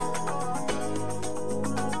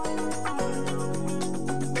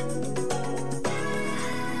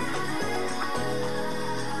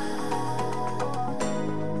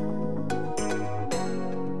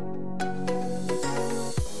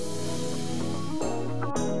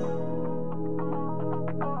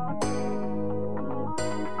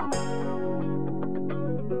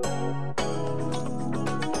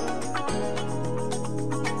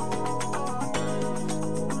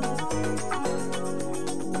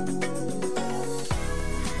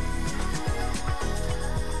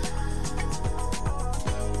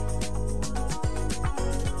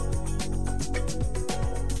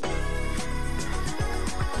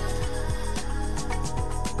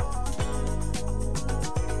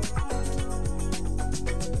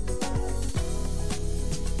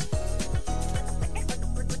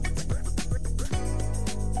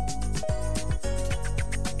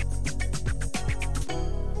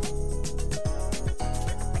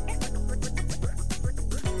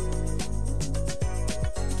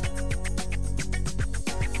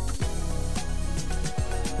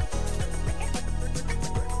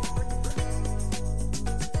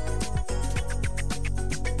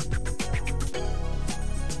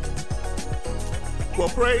Well,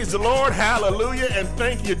 praise the Lord, hallelujah, and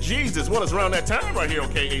thank you, Jesus. Well, it's around that time right here on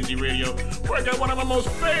KAZ Radio, where I got one of my most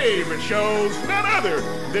favorite shows, none other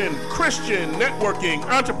than Christian Networking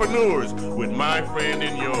Entrepreneurs with my friend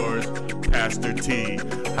and yours, Pastor T.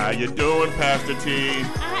 How you doing, Pastor T?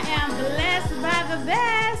 I am blessed by the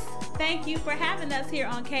best. Thank you for having us here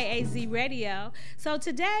on KAZ Radio. So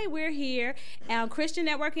today we're here on Christian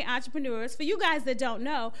Networking Entrepreneurs. For you guys that don't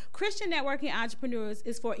know, Christian Networking Entrepreneurs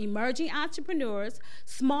is for emerging entrepreneurs,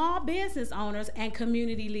 small business owners, and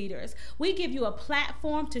community leaders. We give you a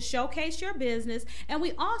platform to showcase your business, and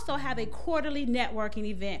we also have a quarterly networking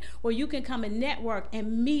event where you can come and network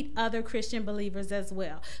and meet other Christian believers as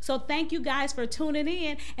well. So thank you guys for tuning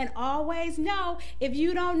in, and always know, if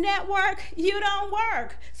you don't network, you don't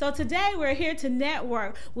work. So today we're here to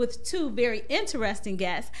network with two very interesting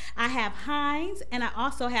guests. I have Hines and I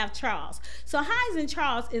also have Charles. So Hines and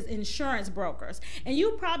Charles is insurance brokers. And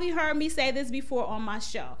you probably heard me say this before on my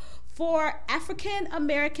show. For African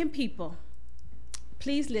American people,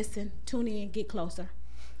 please listen, tune in, get closer.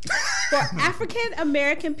 For African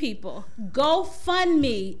American people,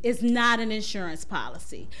 GoFundMe is not an insurance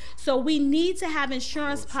policy. So we need to have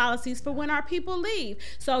insurance policies for when our people leave.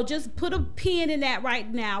 So just put a pin in that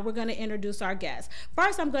right now. We're going to introduce our guests.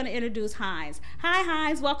 First, I'm going to introduce Hines. Hi,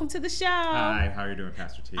 Hines. Welcome to the show. Hi. How are you doing,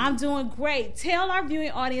 Pastor T? I'm doing great. Tell our viewing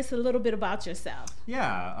audience a little bit about yourself.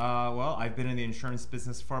 Yeah. Well, I've been in the insurance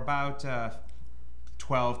business for about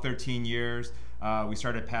 12, 13 years. We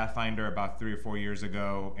started Pathfinder about 3 or 4 years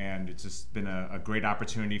ago, and it's just been a great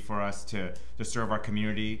opportunity for us to serve our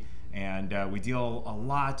community. And we deal a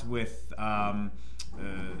lot with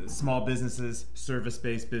small businesses,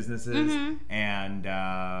 service-based businesses, and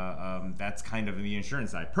that's kind of the insurance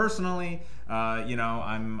side. Personally,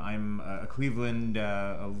 I'm a Cleveland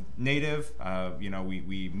native.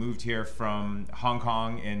 We moved here from Hong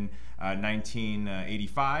Kong in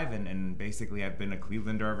 1985, and basically I've been a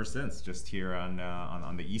Clevelander ever since, just here on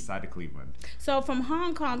the east side of Cleveland. So from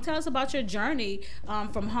Hong Kong, tell us about your journey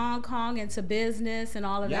from Hong Kong into business and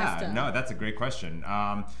all of that stuff. Yeah, no, that's a great question.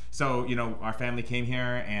 So, our family came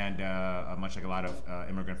here, and much like a lot of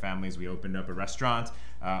immigrant families, we opened up a restaurant,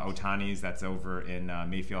 Otani's, that's over in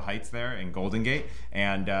Mayfield Heights there in Golden Gate.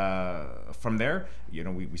 And from there,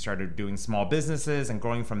 we started doing small businesses and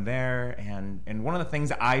growing from there. And one of the things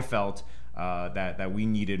that I felt that we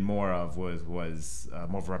needed more of was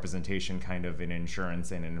more of a representation kind of in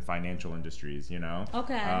insurance and in financial industries,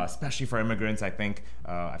 Okay. Especially for immigrants, I think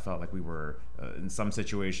I felt like we were in some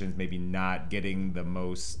situations maybe not getting the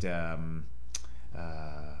most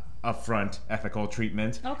upfront ethical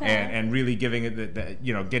treatment. Okay. And really giving it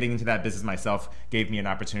getting into that business myself gave me an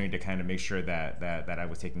opportunity to kind of make sure that I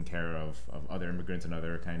was taking care of other immigrants and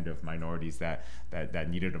other kind of minorities that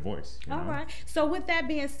needed a voice. All right. So with that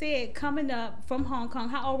being said, coming up from Hong Kong,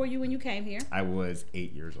 how old were you when you came here? I was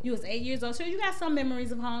 8 years old. You was 8 years old. So you got some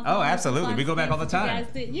memories of Hong Kong. Oh, absolutely. We go back all the time. You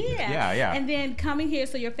guys did. Yeah. Yeah. And then coming here,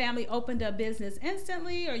 so your family opened a business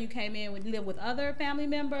instantly, or you came in and lived with other family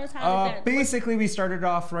members? How did that? Basically, we started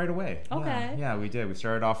off right away. Okay. Yeah, we did. We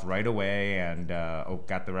started off right away and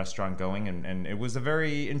got the restaurant going, and it was a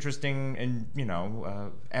very interesting and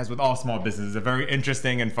as with all small businesses, a very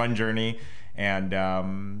interesting and fun journey. And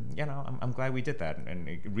I'm glad we did that, and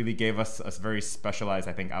it really gave us a very specialized,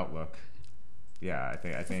 I think, outlook. Yeah,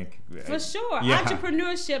 I think for sure. Yeah.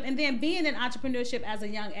 Entrepreneurship, and then being in entrepreneurship as a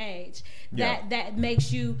young age, that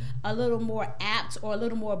makes you a little more apt or a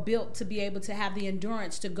little more built to be able to have the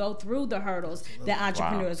endurance to go through the hurdles that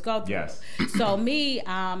entrepreneurs go through. Yes. So me,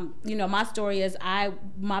 my story is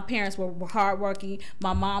my parents were hardworking.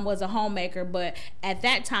 My mom was a homemaker, but at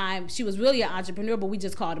that time she was really an entrepreneur, but we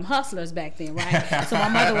just called them hustlers back then, right? So my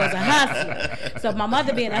mother was a hustler. So my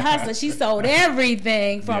mother being a hustler, she sold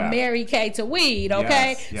everything from Mary Kay to weed.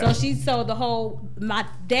 Okay, yes. So she sold the whole. My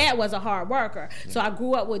dad was a hard worker, so I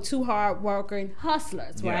grew up with two hard working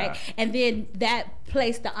hustlers, right? And then that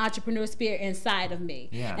placed the entrepreneur spirit inside of me.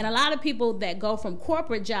 Yeah. And a lot of people that go from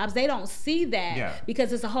corporate jobs, they don't see that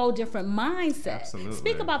because it's a whole different mindset. Absolutely.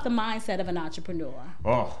 Speak about the mindset of an entrepreneur.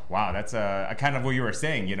 Oh, wow, that's a kind of what you were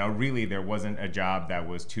saying. Really, there wasn't a job that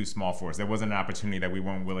was too small for us. There wasn't an opportunity that we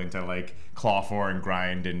weren't willing to claw for and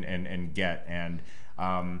grind and get. And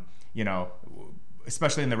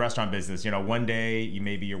especially in the restaurant business, one day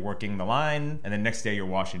you're working the line, and then next day you're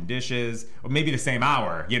washing dishes, or maybe the same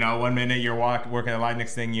hour. 1 minute you're working the line,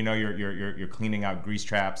 next thing you're cleaning out grease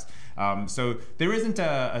traps. So there isn't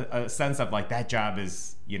a sense of like that job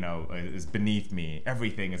is is beneath me.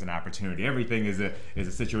 Everything is an opportunity. Everything is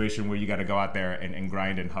a situation where you got to go out there and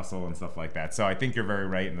grind and hustle and stuff like that. So I think you're very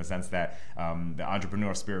right in the sense that the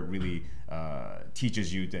entrepreneurial spirit really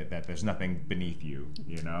teaches you that there's nothing beneath you.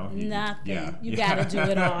 Nothing. Yeah. You gotta do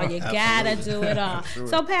it all. You gotta do it all.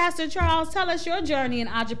 So Pastor Charles, tell us your journey in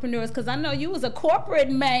entrepreneurs, because I know you was a corporate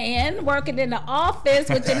man working in the office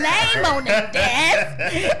with your name on the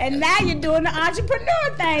desk, and now you're doing the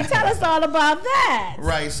entrepreneur thing. Tell us all about that.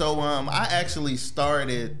 Right. So I actually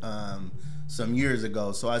started some years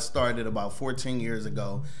ago. So I started about 14 years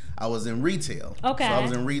ago. I was in retail. Okay. So I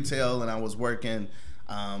was in retail, and I was working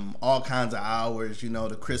all kinds of hours,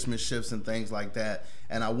 the Christmas shifts and things like that.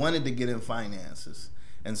 And I wanted to get in finances.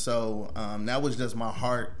 And so that was just my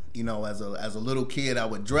heart. As a little kid, I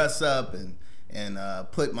would dress up and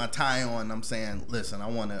put my tie on. I'm saying, listen, I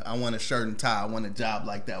want a shirt and tie. I want a job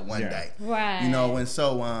like that one day. Right. And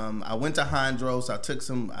so I went to Hondros. I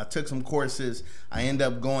took some courses. I ended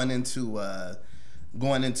up going into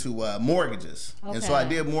mortgages. Okay. And so I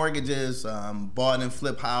did mortgages, bought and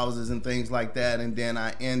flipped houses and things like that. And then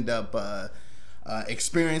I end up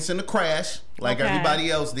experiencing the crash like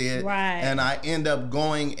everybody else did. Right. And I end up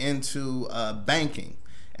going into banking.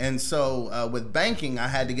 And so with banking, I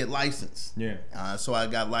had to get licensed. Yeah. So I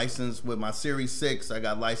got licensed with my Series 6. I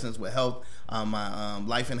got licensed with health, my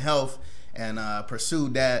life and health, and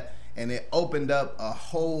pursued that. And it opened up a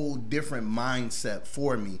whole different mindset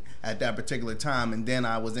for me at that particular time. And then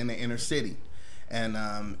I was in the inner city. And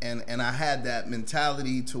I had that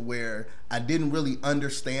mentality to where I didn't really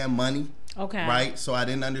understand money. Okay. Right? So I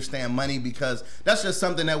didn't understand money because that's just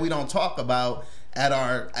something that we don't talk about at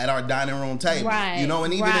our dining room table. Right.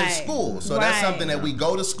 And even in school. So that's something that we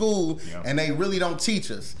go to school and they really don't teach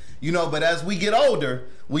us. But as we get older,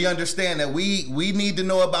 we understand that we need to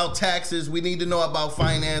know about taxes, we need to know about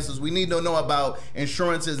finances, we need to know about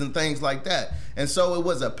insurances and things like that. And so it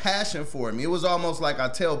was a passion for me. It was almost like I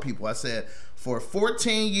tell people, I said, for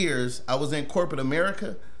 14 years, I was in corporate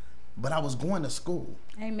America, but I was going to school.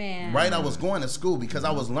 Amen. Right? I was going to school because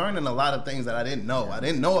I was learning a lot of things that I didn't know. I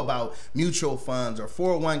didn't know about mutual funds or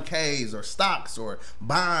 401ks or stocks or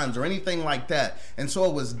bonds or anything like that. And so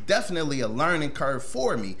it was definitely a learning curve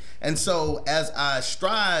for me. And so as I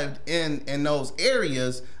strived in those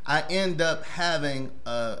areas, I end up having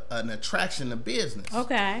an attraction to business.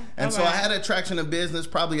 Okay. And so I had an attraction to business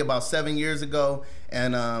probably about 7 years ago.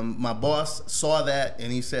 And my boss saw that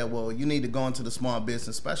and he said, well, you need to go into the small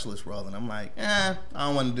business specialist role. And I'm like, I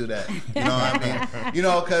don't want to do that. You know what I mean?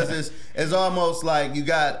 Because it's almost like you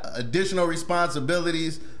got additional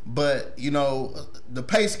responsibilities, but, the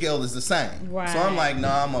pay scale is the same. Right. So I'm like, no,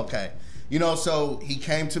 I'm okay. So he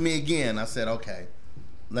came to me again. I said, okay,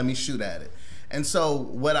 let me shoot at it. And so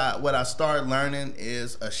what I started learning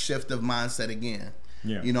is a shift of mindset again.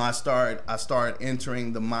 Yeah. I started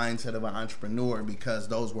entering the mindset of an entrepreneur because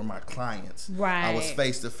those were my clients. Right. I was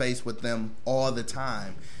face to face with them all the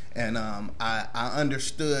time, and I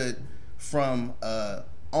understood from a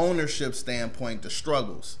ownership standpoint the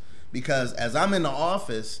struggles, because as I'm in the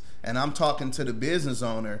office and I'm talking to the business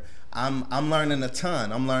owner, I'm learning a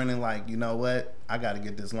ton. I'm learning like, what, I got to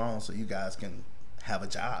get this loan so you guys can have a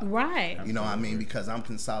job. Right. Because I'm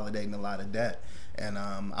consolidating a lot of debt. And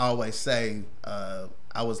I always say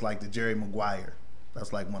I was like the Jerry Maguire.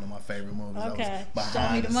 That's like one of my favorite movies. Okay. I was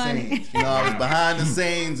behind the scenes. I was behind the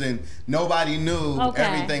scenes and nobody knew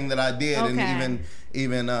everything that I did. Okay. And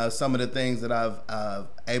even some of the things that I've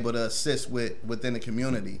able to assist with within the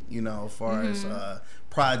community, as far as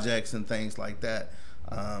projects and things like that.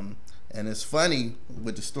 And it's funny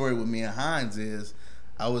with the story with me and Hines is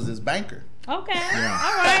I was this banker. Okay. Yeah.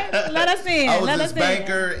 All right. Let us in. I was this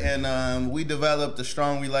banker, and we developed a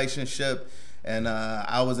strong relationship. And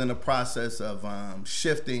I was in the process of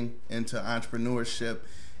shifting into entrepreneurship,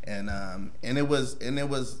 and it was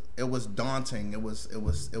daunting. It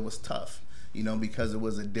was tough, because it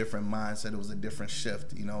was a different mindset. It was a different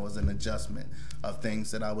shift. It was an adjustment of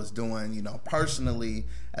things that I was doing, personally,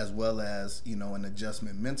 as well as an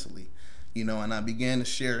adjustment mentally. And I began to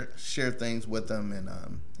share things with him, and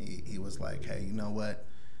he was like, "Hey, you know what?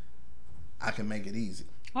 I can make it easy."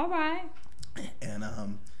 All right.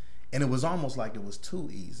 And it was almost like it was too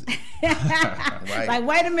easy. Right? Like,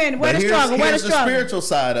 wait a minute, where the struggle? Here's the spiritual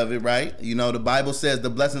side of it, right? The Bible says the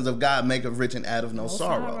blessings of God make of rich and add of no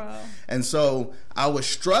sorrow. And so I was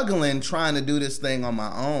struggling trying to do this thing on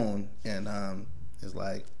my own, and it's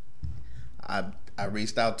like I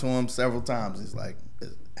reached out to him several times. He's like, it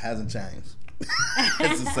hasn't changed.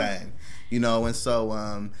 It's the same, and so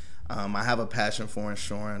I have a passion for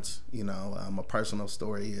insurance. A personal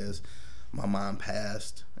story is my mom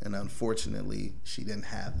passed, and unfortunately she didn't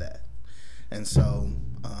have that. And so,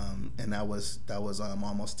 and that was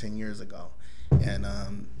almost 10 years ago, and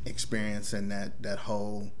experiencing that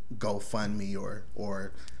whole GoFundMe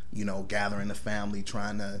or gathering the family,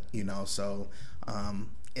 trying to so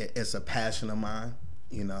it's a passion of mine,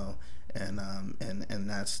 and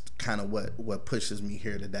that's kind of what pushes me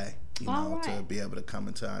here today, to be able to come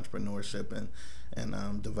into entrepreneurship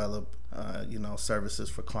and develop services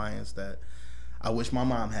for clients that I wish my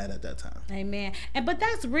mom had at that time. Amen. But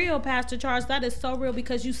that's real, Pastor Charles. That is so real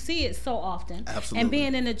because you see it so often. Absolutely. And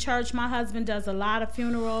being in the church, my husband does a lot of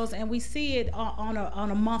funerals, and we see it on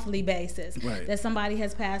a monthly basis. Right. That somebody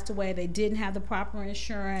has passed away. They didn't have the proper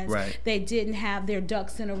insurance. Right. They didn't have their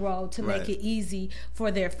ducks in a row to make it easy for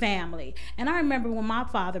their family. And I remember when my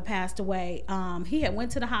father passed away, he had went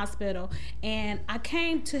to the hospital, and I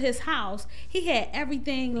came to his house. He had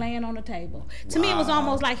everything laying on the table. To me, it was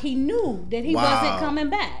almost like he knew that he wasn't coming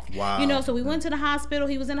back. Wow. So we went to the hospital.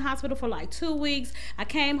 He was in the hospital for like 2 weeks. I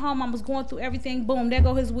came home. I was going through everything. Boom, there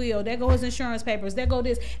go his will. There go his insurance papers. There go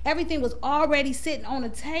this. Everything was already sitting on a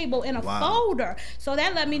table in a folder. So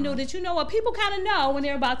that let me know that, what people kind of know when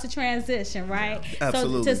they're about to transition, right? Yeah,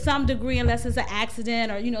 absolutely. So to some degree, unless it's an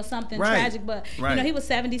accident or, something tragic. But, he was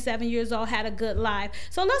 77 years old, had a good life.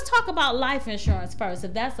 So let's talk about life insurance first,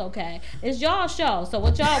 if that's okay. It's y'all's show. So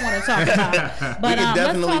what y'all want to talk about? But we can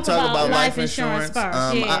definitely let's talk about life insurance first.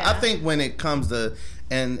 I think when it comes to,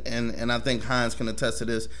 and I think Heinz can attest to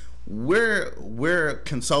this, we're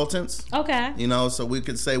consultants. Okay. So we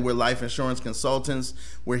could say we're life insurance consultants.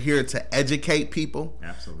 We're here to educate people.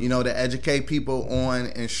 Absolutely. To educate people on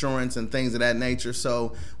insurance and things of that nature.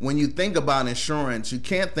 So when you think about insurance, you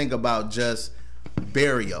can't think about just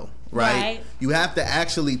burial. Right? You have to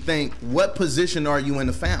actually think, what position are you in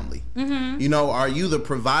the family? Mm-hmm. Are you the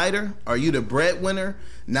provider? Are you the breadwinner?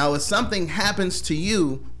 Now, if something happens to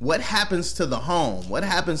you, what happens to the home? What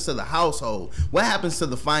happens to the household? What happens to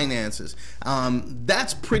the finances?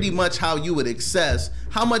 That's pretty much how you would assess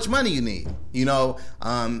how much money you need.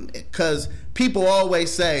 Because people always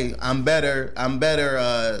say, I'm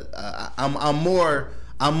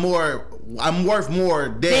worth more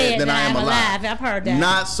dead than I am alive. I've heard that.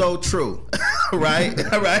 Not so true. Right?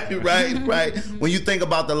 Right. When you think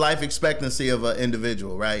about the life expectancy of an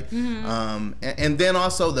individual, right? Mm-hmm. And then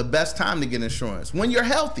also the best time to get insurance, when you're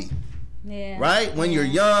healthy. Yeah. Right? When you're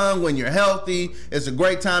young, when you're healthy, it's a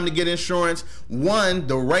great time to get insurance. One,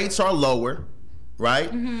 the rates are lower.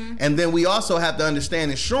 Right? Mm-hmm. And then we also have to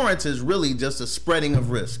understand insurance is really just a spreading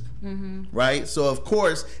of risk. Mm-hmm. Right? So, of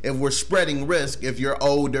course, if we're spreading risk, if you're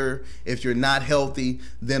older, if you're not healthy,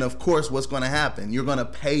 then, of course, what's going to happen? You're going to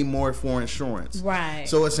pay more for insurance. Right.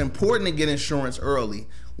 So it's important to get insurance early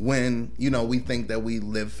when, we think that we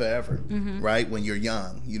live forever. Mm-hmm. Right? When you're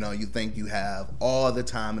young, you think you have all the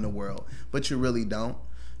time in the world, but you really don't.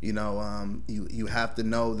 You have to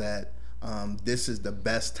know that this is the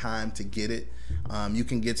best time to get it. You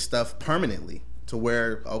can get stuff permanently to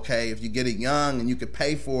where, if you get it young and you could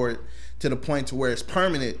pay for it to the point to where it's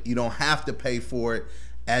permanent, you don't have to pay for it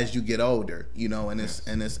as you get older, and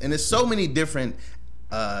it's so many different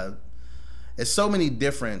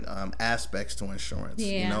aspects to insurance.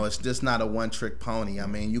 Yeah. It's just not a one-trick pony. I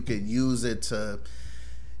mean, you could use it to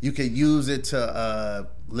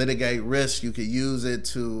litigate risk. You could use it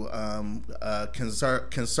to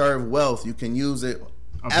conserve wealth. You can use it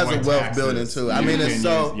as a wealth building too. I mean, it's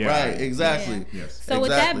so right, exactly. Yeah. Yes. So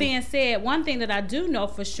with that being said, one thing that I do know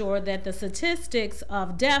for sure that the statistics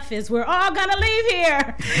of death is we're all gonna leave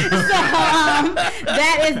here. So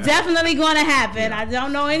that is definitely going to happen. I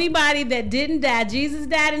don't know anybody that didn't die. Jesus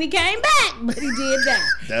died and he came back, but he did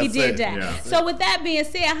die. He did die. Yeah. So with that being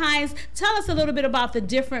said, Heinz, tell us a little bit about the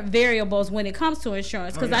different variables when it comes to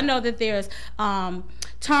insurance, because I know that there's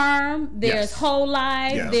term, there's whole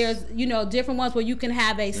life, there's different ones where you can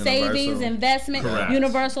have a savings, investment,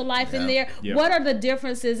 universal life in there. What are the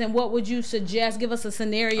differences and what would you suggest? Give us a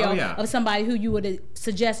scenario of somebody who you would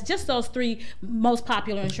suggest, just those three most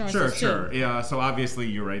popular insurances. Sure. Yeah, so obviously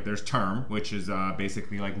you're right, there's term, which is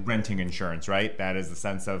basically like renting insurance, right? That is the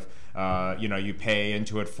sense of you pay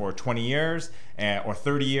into it for 20 years or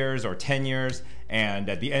 30 years or 10 years, and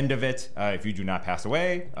at the end of it, if you do not pass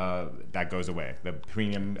away, that goes away. The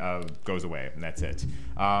premium goes away, and that's it.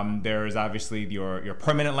 There's obviously your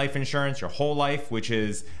permanent life insurance, your whole life, which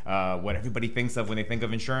is what everybody thinks of when they think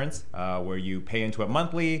of insurance, where you pay into it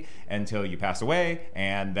monthly until you pass away,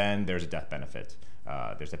 and then there's a death benefit.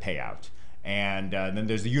 There's a payout. And then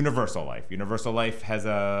there's the universal life. Universal life has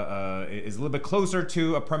is a little bit closer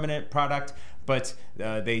to a permanent product, but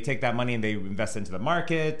they take that money and they invest into the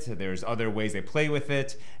market. There's other ways they play with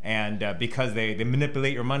it, and because they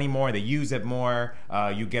manipulate your money more, they use it more,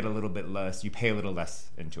 you get a little bit less, you pay a little less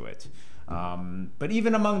into it. But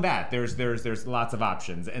even among that, there's lots of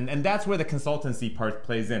options, and that's where the consultancy part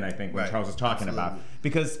plays in, I think, when Charles was talking about,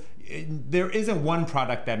 because there isn't one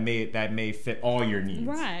product that may fit all your needs,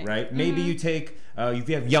 right? Maybe you take if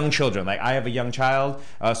you have young children, like I have a young child,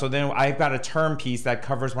 so then I've got a term piece that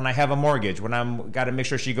covers when I have a mortgage, when I'm got to make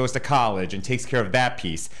sure she goes to college and takes care of that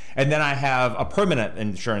piece, and then I have a permanent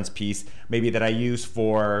insurance piece, maybe that I use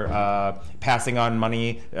for passing on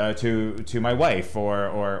money to my wife,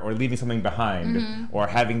 or leaving something behind, or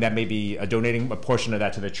having that maybe donating a portion of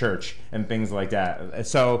that to the church and things like that.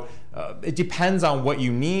 So it depends on what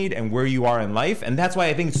you need and where you are in life, and that's why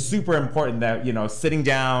I think it's super important that sitting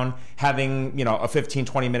down, having a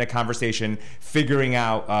 15-20 minute conversation, figuring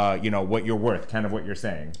out what you're worth, kind of what you're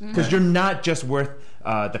saying, because you're not just worth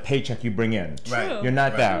the paycheck you bring in. Right. You're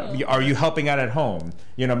not that. Are you helping out at home?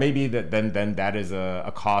 Maybe then that is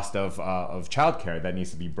a cost of childcare that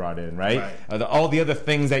needs to be brought in, right? All the other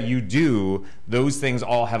things that you do, those things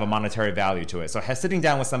all have a monetary value to it. So sitting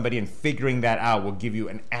down with somebody and figuring that out will give you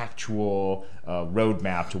an actual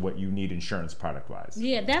roadmap to what you need insurance product wise.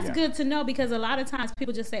 Yeah, that's good to know, because a lot of times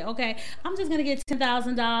people just say, okay, I'm just going to get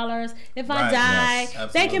 $10,000. If I die,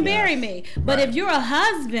 they can bury me. But if you're a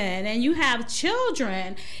husband and you have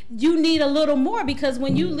children, you need a little more, because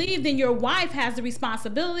when you leave, then your wife has the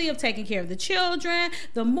responsibility of taking care of the children,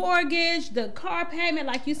 the mortgage, the car payment,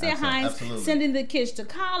 like you said, Heinz, sending the kids to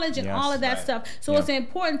college and all of that stuff. So it's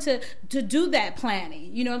important to do that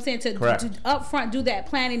planning. You know what I'm saying? To upfront do that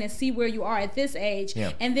planning and see where you are at this age.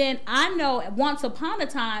 And then I know once upon a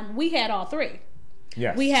time we had all three.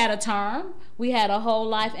 Yes. We had a term, we had a whole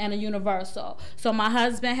life, and a universal. So my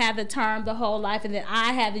husband had the term, the whole life, and then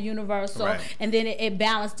I had the universal, and then it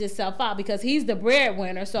balanced itself out, because he's the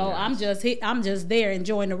breadwinner. So I'm just there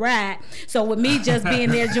enjoying the ride. So with me just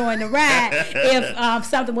being there enjoying the ride, if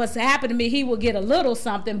something was to happen to me, he would get a little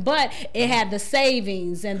something. But it had the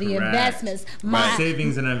savings and the investments. My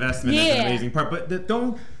savings and investment is an amazing part. But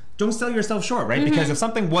don't sell yourself short, right? Because if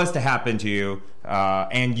something was to happen to you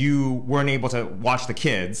and you weren't able to watch the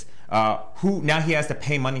kids, who now he has to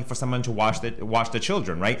pay money for someone to watch the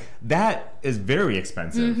children, right? That is very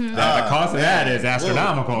expensive. The cost of that is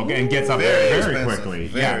astronomical and gets up very, very quickly.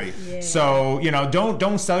 Very. Yeah. So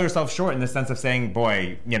don't sell yourself short in the sense of saying,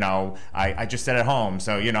 boy, I just sit at home,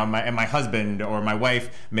 so my husband or my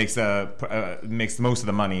wife makes most of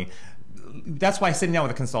the money. That's why sitting down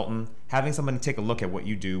with a consultant, having someone take a look at what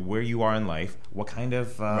you do, where you are in life, what kind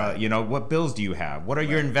of, what bills do you have? What are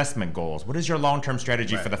your investment goals? What is your long-term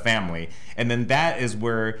strategy for the family? And then that is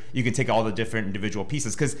where you can take all the different individual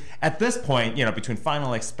pieces. Because at this point, between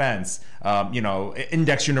final expense,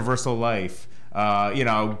 index universal life,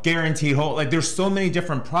 guaranteed whole, like there's so many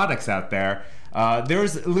different products out there.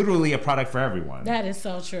 There's literally a product for everyone. That is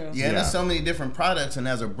so true. Yeah, there's so many different products, and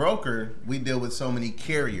as a broker, we deal with so many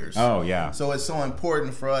carriers. Oh, yeah. So it's so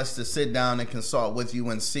important for us to sit down and consult with you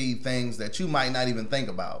and see things that you might not even think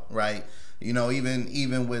about, right?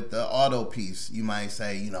 Even with the auto piece, you might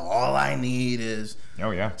say, all I need is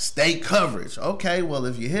state coverage. Okay, well,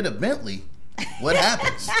 if you hit a Bentley, what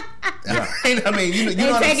happens? I mean, you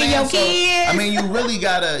know what I'm saying? Your kids. So,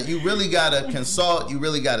 you really gotta consult. You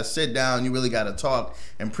really gotta sit down. You really gotta talk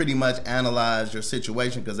and pretty much analyze your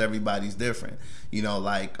situation, because everybody's different.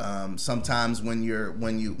 Sometimes when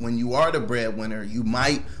you are the breadwinner, you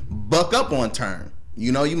might buck up on term.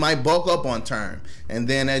 You might bulk up on term, and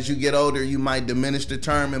then as you get older, you might diminish the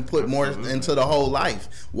term and put more into the whole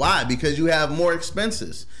life. Why? Because you have more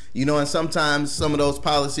expenses. And sometimes some of those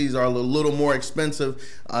policies are a little more expensive,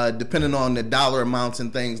 depending on the dollar amounts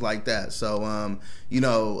and things like that. So,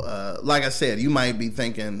 like I said, you might be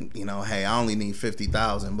thinking, hey, I only need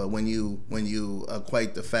 $50,000, but when you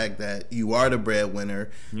equate the fact that you are the breadwinner,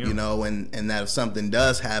 and that if something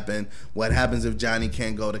does happen, what happens if Johnny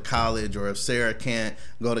can't go to college, or if Sarah can't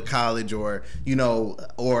go to college, or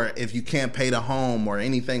or if you can't pay the home or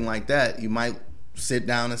anything like that, you might sit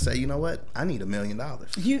down and say, you know what, I need $1 million.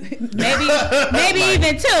 You maybe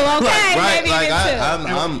even two, okay? Right. Maybe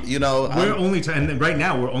I'm we're only and right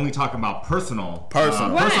now we're only talking about personal.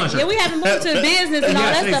 Right. Yeah, we haven't moved to business and all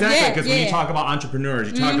that stuff yet. Because when you talk about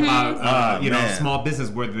entrepreneurs, you talk about small business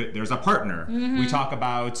where there's a partner. We talk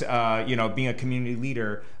about being a community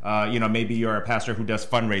leader. Maybe you're a pastor who does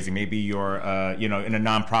fundraising. Maybe you're in a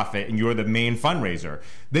nonprofit and you're the main fundraiser.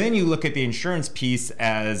 Then you look at the insurance piece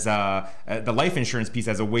as the life insurance piece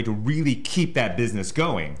as a way to really keep that business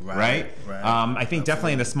going, right? I think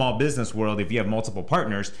definitely in the small business world, if you have multiple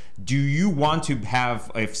partners, do you want to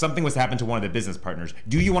have, if something was to happen to one of the business partners,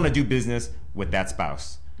 do you want to do business with that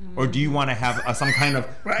spouse? Or do you want to have some kind of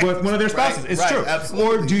with one of their spouses? It's true.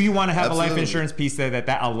 Absolutely. Or do you want to have a life insurance piece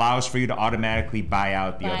that allows for you to automatically buy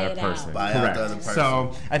out the other person? Buy out the other person.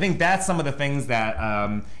 So I think that's some of the things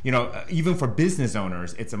that even for business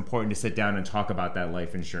owners, it's important to sit down and talk about that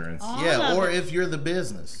life insurance. Or if you're the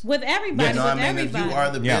business. With everybody. If you are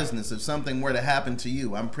the business, if something were to happen to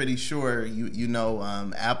you, I'm pretty sure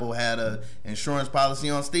Apple had a insurance policy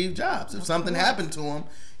on Steve Jobs. If something happened to him,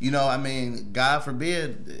 God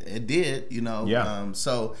forbid it did,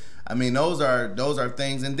 so those are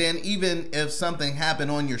things. And then even if something happened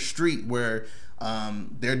on your street where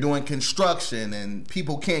they're doing construction and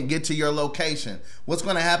people can't get to your location, what's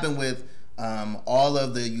going to happen with all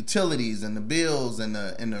of the utilities and the bills and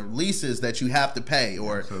the leases that you have to pay,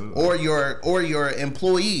 or your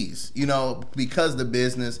employees, because the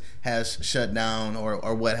business has shut down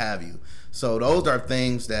or what have you. So those are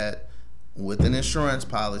things that, with an insurance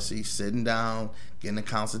policy, sitting down, getting a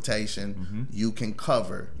consultation, you can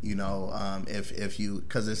cover, if you,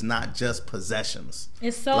 because it's not just possessions.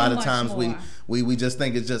 It's so much a lot of times more. we just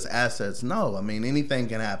think it's just assets. No, anything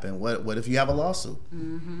can happen. What if you have a lawsuit?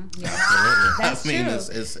 Yeah. Absolutely. That's true.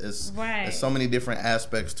 It's so many different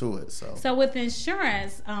aspects to it. So with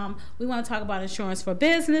insurance, we want to talk about insurance for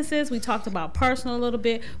businesses. We talked about personal a little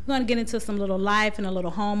bit. We're going to get into some little life and a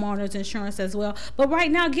little homeowners insurance as well. But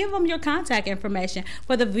right now, give them your contact information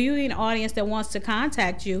for the viewing audience that wants to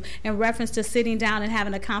contact you in reference to sitting down and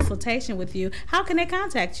having a consultation with you. How can they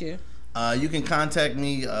contact you? You can contact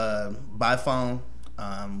me by phone,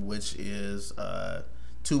 which is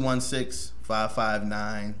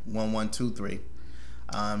 216-559-1123.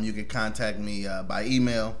 You can contact me by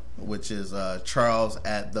email, which is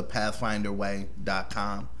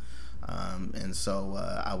charles@thepathfinderway.com. And so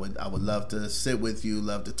I would love to sit with you,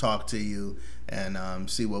 love to talk to you, and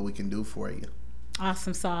see what we can do for you.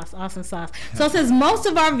 Awesome sauce. So since most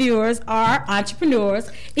of our viewers are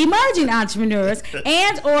entrepreneurs, emerging entrepreneurs,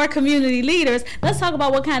 and or community leaders, let's talk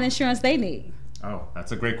about what kind of insurance they need. Oh,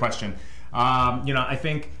 that's a great question. I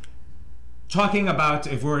think talking about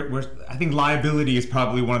I think liability is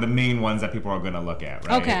probably one of the main ones that people are going to look at,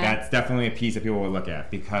 right? Okay. That's definitely a piece that people will look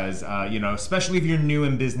at because, especially if you're new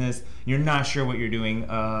in business, you're not sure what you're doing,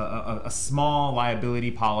 a small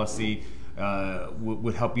liability policy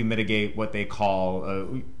would help you mitigate what they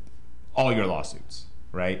call all your lawsuits,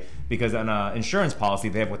 right? Because on an insurance policy,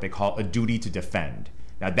 they have what they call a duty to defend.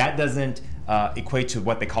 Now, that doesn't equate to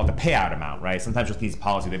what they call the payout amount, right? Sometimes with these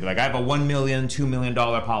policies, they'd be like, I have a $1 million, $2 million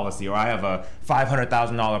policy, or I have a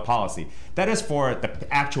 $500,000 policy. That is for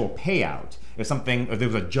the actual payout if there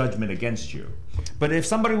was a judgment against you. But if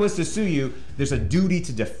somebody was to sue you, there's a duty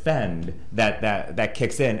to defend that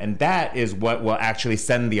kicks in, and that is what will actually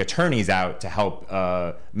send the attorneys out to help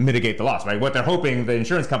mitigate the loss, right? What they're hoping, the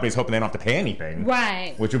insurance company is hoping they don't have to pay anything,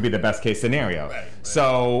 right? Which would be the best case scenario. Right.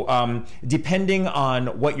 So depending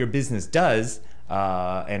on what your business does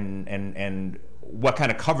and what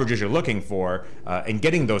kind of coverages you're looking for and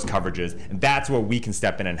getting those coverages, that's where we can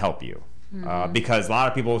step in and help you. Because a lot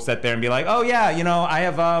of people will sit there and be like, "Oh yeah, I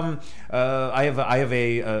have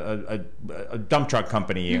a dump truck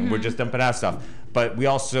company, and we're just dumping out stuff. But we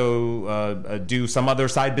also do some other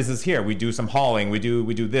side business here. We do some hauling. We do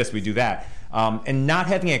this. We do that. And not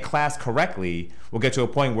having it classed correctly will get to a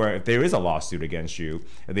point where if there is a lawsuit against you,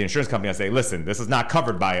 the insurance company will say, "Listen, this is not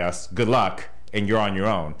covered by us. Good luck." And you're on your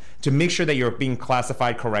own. To make sure that you're being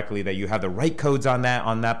classified correctly, that you have the right codes on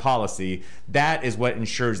that policy, that is what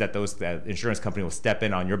ensures that that insurance company will step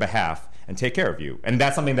in on your behalf and take care of you. And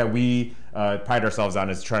that's something that we pride ourselves on,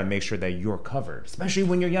 is trying to make sure that you're covered, especially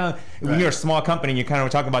when you're young. When you're a small company and you kind of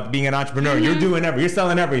talk about being an entrepreneur, you're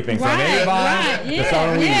selling everything. Right, Selling Avon, yeah,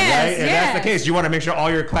 selling weed, right? And yes. that's the case. You want to make sure all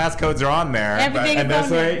your class codes are on there. Everything and is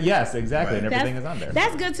that's on there. Yes, exactly. Right. And everything is on there.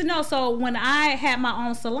 That's good to know. So when I had my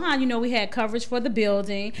own salon, we had coverage for the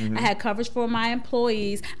building. I had coverage for my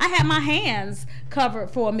employees. I had my hands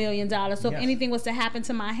covered for $1 million. So if anything was to happen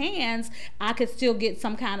to my hands, I could still get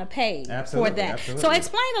some kind of pay for that. Absolutely. So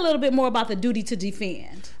explain a little bit more about the duty to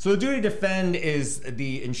defend. So the duty to defend is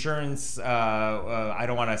the insurance. I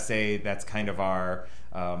don't want to say that's kind of our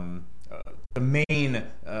the main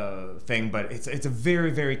thing, but it's a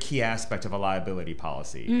very, very key aspect of a liability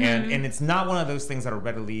policy. And it's not one of those things that are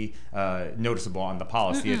readily noticeable on the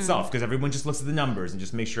policy itself, because everyone just looks at the numbers and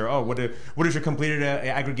just makes sure, what is your completed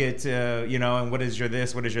aggregate, and what is your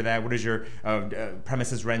this, what is your that, what is your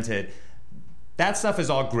premises rented. That stuff is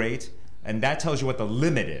all great, and that tells you what the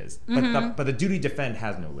limit is. But the duty defend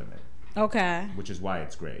has no limit. Okay. Which is why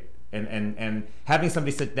it's great. And having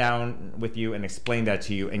somebody sit down with you and explain that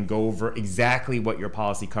to you and go over exactly what your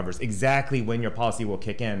policy covers, exactly when your policy will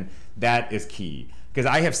kick in, that is key. Because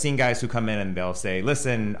I have seen guys who come in and they'll say,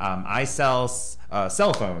 listen, I sell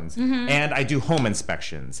cell phones, and I do home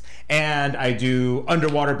inspections, and I do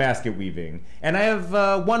underwater basket weaving, and I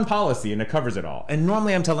have one policy and it covers it all. And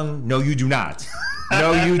normally I'm telling them, no, you do not.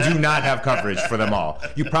 No, you do not have coverage for them all.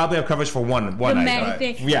 You probably have coverage for one the item. main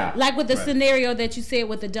thing. Yeah. Like with the scenario that you said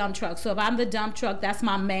with the dump truck. So if I'm the dump truck, that's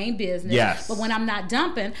my main business. Yes. But when I'm not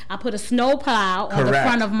dumping, I put a snow plow on the Correct.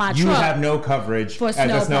 front of my You truck. have no coverage for as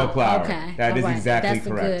a snow plow. Okay. That is All right. exactly That's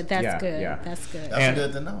correct. Good. That's Yeah, good. yeah. That's good. That's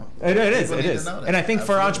good to know. It is. People It need is. to know that. And I think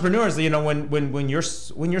for Absolutely. entrepreneurs, you know, when you're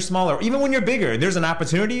smaller, even when you're bigger, there's an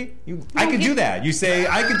opportunity. I could do that. You say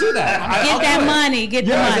I could do that. Get I'll that do it. money. Get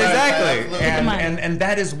the Yes, money. exactly. Get the money. And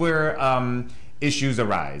that is where issues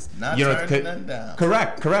arise. Not you know, turning nothing down.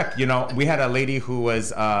 Correct. You know, we had a lady who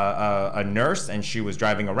was a nurse, and she was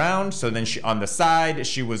driving around. So then she, on the side,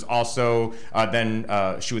 she was also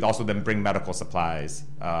she would also then bring medical supplies,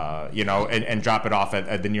 you know, and drop it off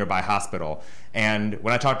at the nearby hospital. And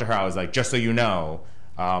when I talked to her, I was like, just so you know,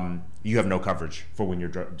 you have no coverage for when you're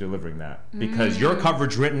delivering that, because your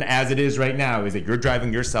coverage written as it is right now is that you're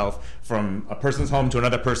driving yourself from a person's home to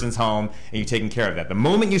another person's home, and you're taking care of that. The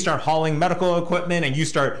moment you start hauling medical equipment and you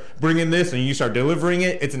start bringing this and you start delivering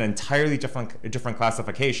it, it's an entirely different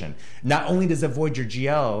classification. Not only does it avoid your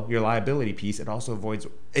GL, your liability piece, it also avoids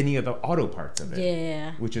any of the auto parts of it.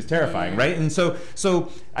 Yeah. Which is terrifying, right? And so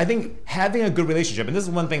I think having a good relationship, and this is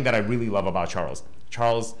one thing that I really love about Charles.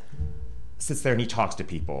 Charles sits there and he talks to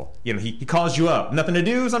people. You know, he calls you up. Nothing to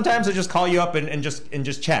do. Sometimes he'll just call you up and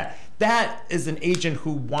just chat. That is an agent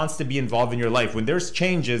who wants to be involved in your life. When there's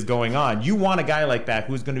changes going on, you want a guy like that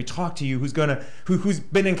who's going to talk to you, who's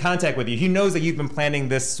been in contact with you. He knows that you've been planning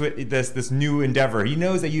this new endeavor. He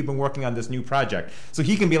knows that you've been working on this new project. So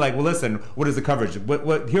he can be like, well, listen, what is the coverage?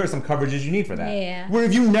 What here are some coverages you need for that. Yeah. Where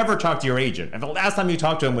if you never talked to your agent, and the last time you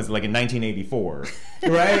talked to him was like in 1984,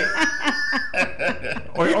 right?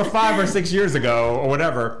 or 5 or 6 years ago or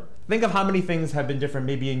whatever. Think of how many things have been different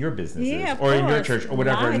maybe in your businesses or in your church or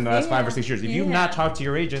whatever in the last 5 or 6 years. If you've not talked to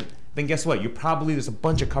your agent, then guess what? There's a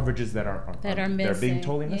bunch of coverages that are missing. They're being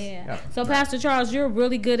totally missed. Yeah. So Pastor Charles, you're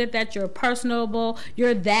really good at that. You're personable.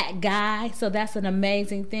 You're that guy. So that's an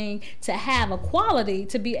amazing thing to have, a quality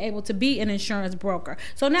to be able to be an insurance broker.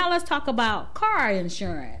 So now let's talk about car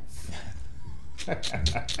insurance.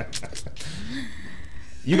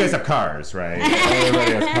 You guys have cars, right?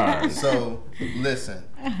 Everybody has cars. So, listen,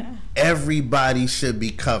 everybody should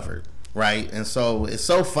be covered, right? And so it's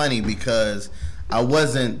so funny because I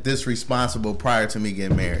wasn't this responsible prior to me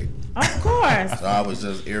getting married. Of course. So I was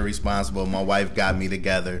just irresponsible. My wife got me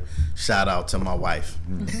together. Shout out to my wife.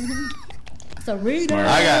 So Rita.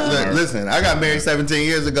 I got married 17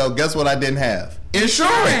 years ago. Guess what I didn't have?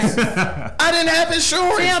 Insurance. I didn't have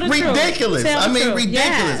insurance. Ridiculous. Ridiculous.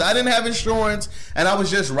 Yes. I didn't have insurance, and I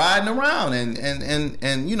was just riding around.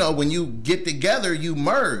 And you know, when you get together, you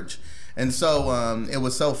merge. And so it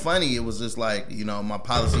was so funny. It was just like, you know, my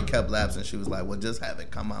policy kept lapsing. She was like, well, just have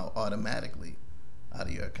it come out automatically out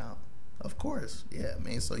of your account. Of course. Yeah, I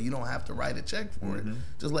mean, so you don't have to write a check for it.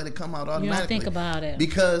 Just let it come out automatically. You don't think about it.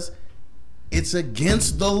 Because it's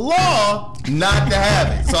against the law not to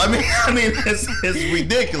have it. So I mean, it's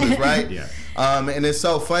ridiculous, right? Yeah. And it's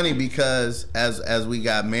so funny because as we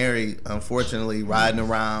got married, unfortunately, riding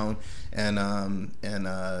around and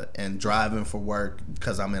driving for work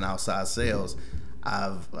because I'm in outside sales,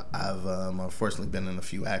 I've unfortunately been in a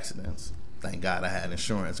few accidents. Thank God I had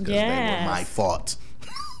insurance because they were my fault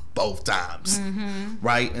both times,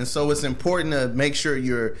 right? And so it's important to make sure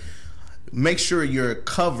you're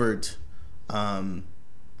covered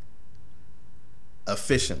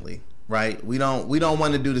efficiently, right? We don't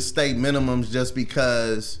want to do the state minimums just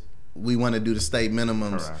because we want to do the state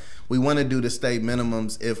minimums. Correct. We want to do the state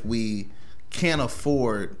minimums if we can't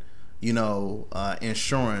afford, you know,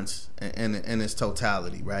 insurance in its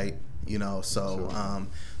totality, right? You know, so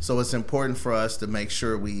so it's important for us to make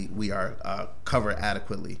sure we are covered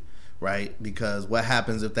adequately, right? Because what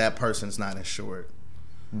happens if that person's not insured?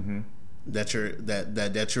 That you're in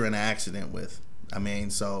an accident with.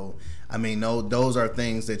 Those are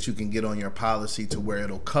things that you can get on your policy to where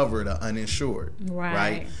it'll cover the uninsured,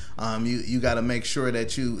 right? You got to make sure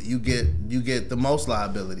that you get the most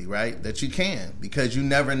liability, right? That you can, because you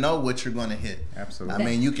never know what you're going to hit. Absolutely. I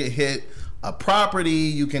mean, you can hit a property,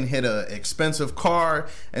 you can hit an expensive car,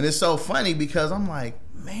 and it's so funny because I'm like,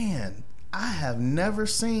 man, I have never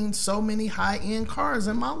seen so many high-end cars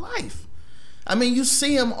in my life. I mean, you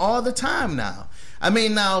see them all the time now. I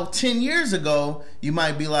mean, now 10 years ago, you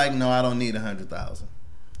might be like, no, I don't need 100,000.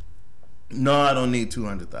 No, I don't need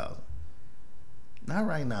 200,000. Not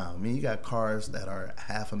right now. I mean, you got cars that are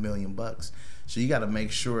 $500,000, so you got to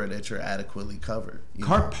make sure that you're adequately covered.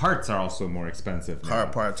 Car parts are also more expensive now. Car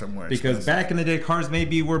parts are more expensive. Because back in the day, cars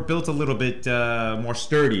maybe were built a little bit more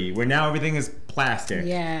sturdy, where now everything is plastic.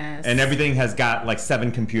 Yes. And everything has got like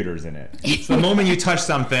 7 computers in it. So the moment you touch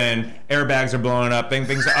something, airbags are blowing up,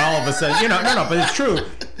 things are all of a sudden, no, but it's true.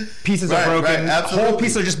 Pieces are broken. Whole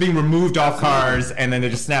pieces are just being removed off cars, and then they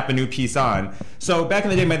just snap a new piece on. So back in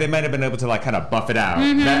the day, they might have been able to like kind of buff it out. I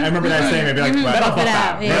remember that saying, they'd be like, that'll buff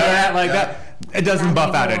out. Remember that? Like that. It doesn't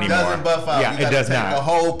buff out anymore. It doesn't buff out. Yeah, it does not. The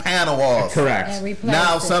whole panel off. Correct.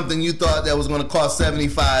 Now something you thought that was going to cost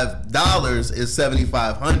 $75 is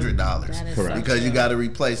 $7,500. Correct. Because you got to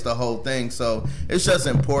replace the whole thing. So it's just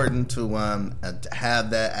important to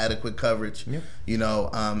have that adequate coverage. Yep.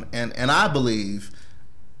 And I believe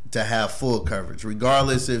to have full coverage,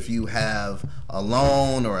 regardless if you have a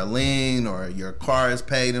loan or a lien or your car is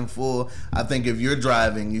paid in full. I think if you're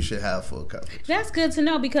driving, you should have full coverage. That's good to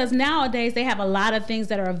know, because nowadays they have a lot of things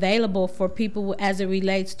that are available for people as it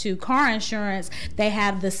relates to car insurance. They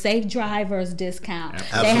have the safe drivers discount.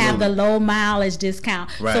 Absolutely. They have the low mileage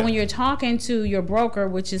discount. Right. So when you're talking to your broker,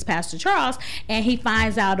 which is Pastor Charles, and he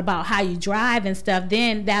finds out about how you drive and stuff,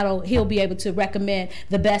 then he'll be able to recommend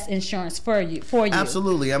the best insurance for you.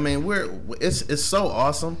 Absolutely. I mean, it's so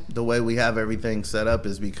awesome the way we have everything set up,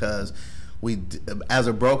 is because as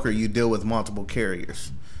a broker, you deal with multiple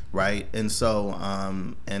carriers, right? And so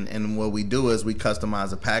and what we do is we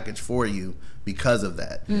customize a package for you because of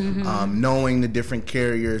that. Knowing the different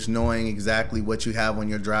carriers, knowing exactly what you have on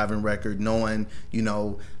your driving record, knowing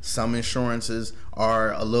some insurances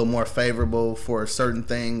are a little more favorable for certain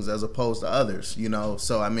things as opposed to others,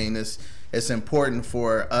 so I mean it's important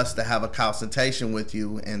for us to have a consultation with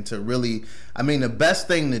you and to really, I mean, the best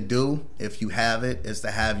thing to do if you have it is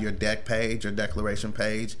to have your deck page, your declaration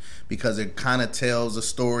page, because it kind of tells a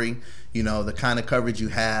story, the kind of coverage you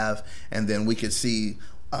have, and then we could see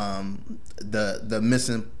the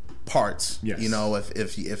missing parts. Yes.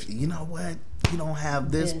 If you know what, you don't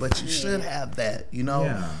have this, but you should have that.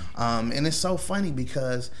 Yeah. And it's so funny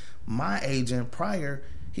because my agent prior,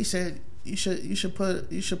 he said, You should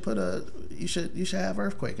have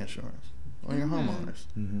earthquake insurance on your homeowners.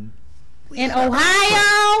 In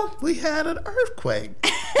Ohio, we had an earthquake.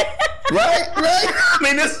 Right. I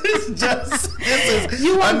mean, this is.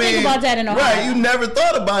 You wouldn't think about that in Ohio. Right, you never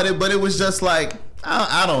thought about it, but it was just like,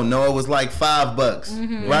 I don't know, it was like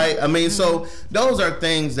 $5, right? I mean, so those are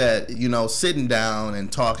things that, sitting down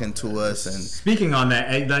and talking to us. And speaking on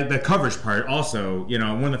that, like the coverage part also,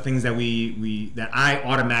 one of the things that that I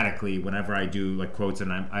automatically, whenever I do like quotes,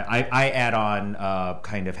 and I add on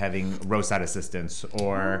kind of having roadside assistance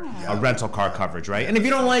or a rental car coverage, right? And if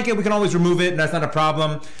you don't like it, we can always remove it, and that's not a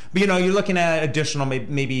problem. But you're looking at additional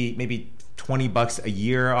maybe $20 a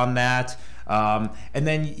year on that. And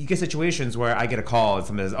then you get situations where I get a call and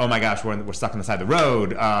somebody says, "Oh my gosh, we're stuck on the side of the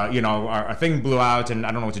road. Our thing blew out and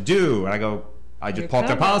I don't know what to do." And I go, I just pull up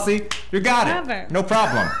their policy. You got it. No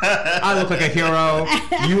problem. I look like a hero.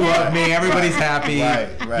 You love me. Everybody's happy.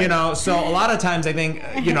 Right. So a lot of times I think,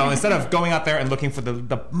 instead of going out there and looking for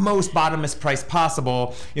the most bottomless price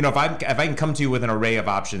possible, if I can come to you with an array of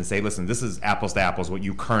options, say, listen, this is apples to apples what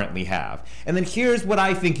you currently have, and then here's what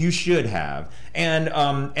I think you should have, and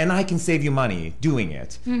I can save you money doing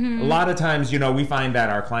it. A lot of times, we find that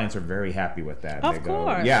our clients are very happy with that. Of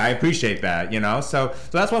course. Yeah, I appreciate that. So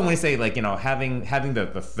that's why when we say having the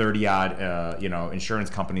 30-odd insurance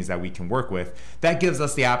companies that we can work with, that gives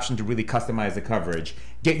us the option to really customize the coverage,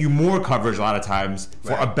 get you more coverage a lot of times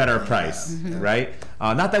for a better price, right?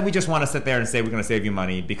 Not that we just want to sit there and say we're going to save you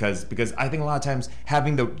money, because I think a lot of times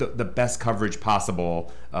having the best coverage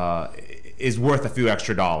possible is worth a few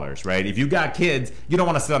extra dollars, right? If you got kids, you don't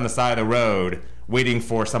want to sit on the side of the road waiting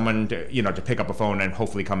for someone to pick up a phone and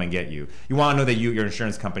hopefully come and get you. You want to know that your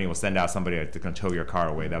insurance company will send out somebody that's going to tow your car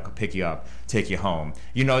away. They'll pick you up, take you home.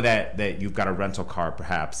 You know that you've got a rental car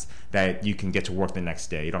perhaps that you can get to work the next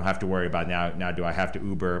day. You don't have to worry about now do I have to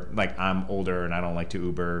Uber? Like, I'm older and I don't like to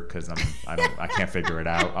Uber because I can't figure it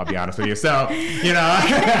out. I'll be honest with you. So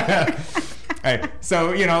Right.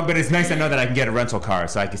 So, but it's nice to know that I can get a rental car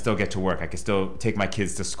so I can still get to work. I can still take my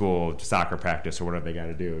kids to school, to soccer practice, or whatever they got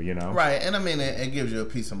to do, Right. And I mean, it gives you a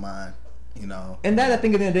peace of mind, And that, I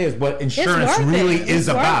think, at the end of the day, is what insurance really is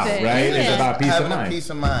about, right? Yeah. It's about peace of mind. Having a peace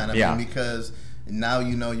of mind. I mean, because now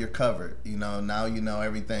you're covered. Now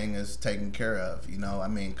everything is taken care of. I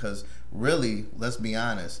mean, because really, let's be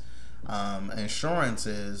honest, Insurance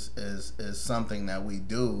is something that we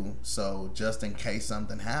do, so just in case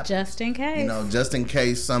something happens. Just in case. Just in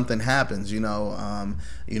case something happens,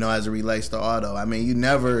 as it relates to auto. I mean, you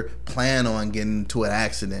never plan on getting into an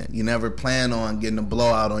accident. You never plan on getting a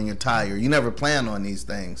blowout on your tire. You never plan on these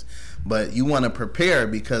things. But you want to prepare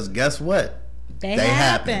because guess what? They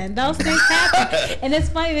happen. Those things happen. And it's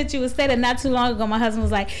funny that you would say that. Not too long ago, my husband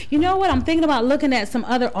was like, you know what? I'm thinking about looking at some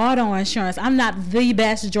other auto insurance. I'm not the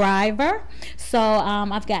best driver. So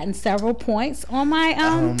I've gotten several points on my...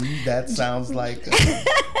 that sounds like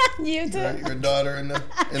you do. Your daughter in the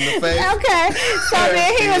face. Okay. So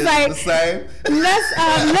then he was like, the same.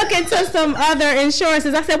 Let's look into some other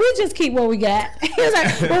insurances. I said, we just keep what we got. He was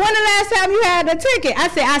like, well, when the last time you had a ticket?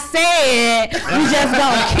 I said, we just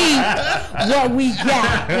gonna keep what we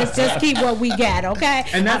got. Let's just keep what we got, okay?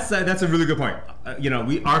 And that's a really good point.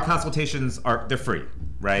 Our consultations they're free,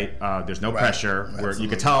 right? There's no pressure. You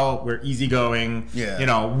can tell we're easygoing.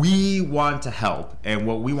 Yeah. We want to help, and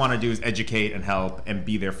what we want to do is educate and help and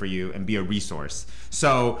be there for you and be a resource.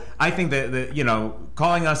 So I think that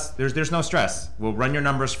calling us, there's no stress. We'll run your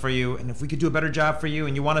numbers for you, and if we could do a better job for you,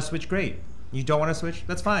 and you want to switch, great. You don't want to switch,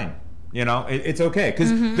 that's fine. It's okay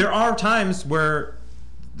because there are times where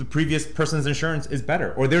the previous person's insurance is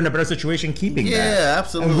better, or they're in a better situation keeping that. Yeah,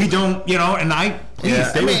 absolutely. And we don't, please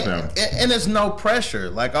stay with them. And it's no pressure.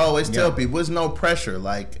 Like I always tell people, it's no pressure.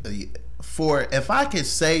 Like if I could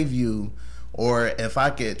save you, or if I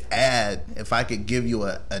could give you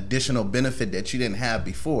an additional benefit that you didn't have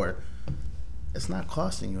before, it's not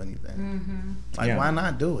costing you anything. Why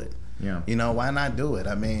not do it? Yeah. Why not do it?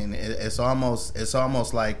 I mean, it's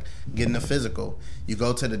almost like getting a physical. You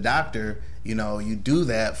go to the doctor, you do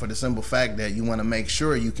that for the simple fact that you want to make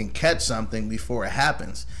sure you can catch something before it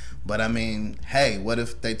happens. But I mean, hey, what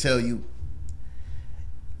if they tell you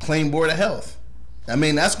clean board of health? I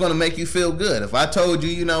mean, that's going to make you feel good. If I told you,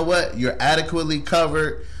 you know what, you're adequately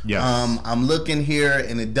covered. Yes. I'm looking here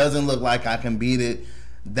and it doesn't look like I can beat it.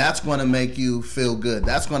 That's going to make you feel good.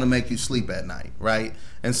 That's going to make you sleep at night, right?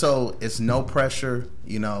 And so it's no pressure.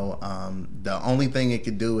 The only thing it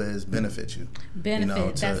could do is benefit you.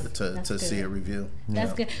 To see a review.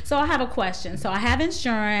 That's good. So I have a question. So I have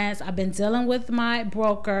insurance. I've been dealing with my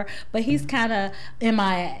broker, but he's kind of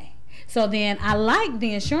MIA. So then I like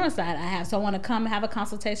the insurance side I have. So I want to come have a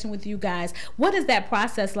consultation with you guys. What is that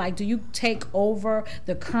process like? Do you take over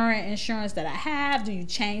the current insurance that I have? Do you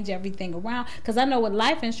change everything around? Because I know with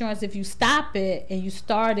life insurance, if you stop it and you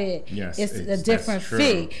start it, it's a different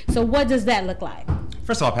fee. So what does that look like?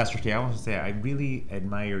 First of all, Pastor K, I want to say I really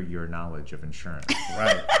admire your knowledge of insurance.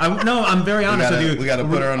 Right. I'm very honest with you. We got to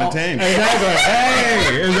put her on the team. Exactly.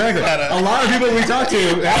 Hey, exactly. A lot of people we talk to,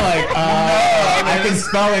 they're like, I can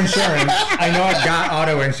spell insurance. I know I got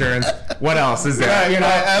auto insurance. What else is there? Right,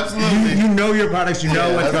 absolutely. You know your products. You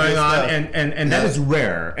know what's going on, and that is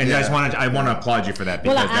rare. And I want to applaud you for that.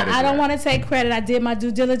 Because I don't want to take credit. I did my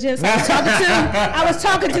due diligence. I was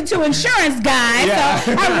talking to two insurance guys,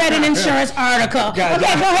 so I read an insurance article. Okay, go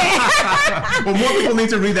ahead. Well, more people need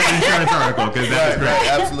to read that insurance article because that is great. Right,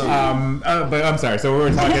 absolutely. But I'm sorry. So we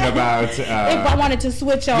were talking about if I wanted to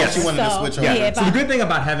switch over. Yes, you wanted to switch over. Yeah. So the good thing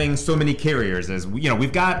about having so many carriers is,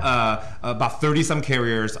 we've got about 30 some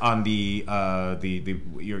carriers on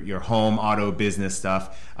your home auto business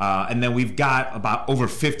stuff, and then we've got about over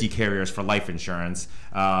 50 carriers for life insurance,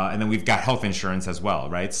 and then we've got health insurance as well,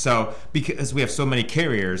 right? So because we have so many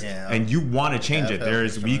carriers, and you want to change it,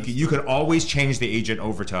 you could always change the agent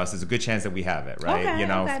over to us. There's a good chance that we have it, right?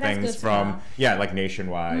 Okay, things from like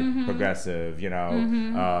Nationwide, Progressive,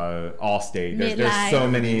 Allstate. There's so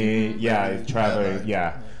many,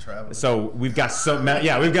 Travel, So we've got so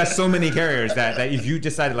many carriers that if you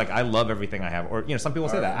decided like I love everything I have, or some people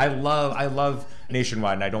say that I love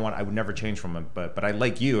Nationwide and I would never change from them, but I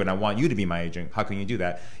like you and I want you to be my agent. How can you do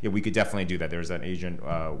that? Yeah, we could definitely do that. There's an agent,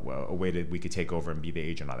 a way that we could take over and be the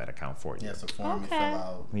agent on that account for you. Yes, a form you fill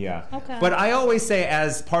out. Yeah. Okay. But I always say,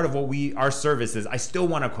 as part of our service is, I still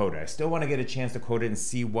want to quote it. I still want to get a chance to quote it and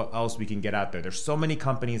see what else we can get out there. There's so many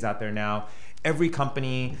companies out there now. Every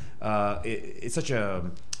company, it's such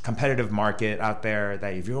a competitive market out there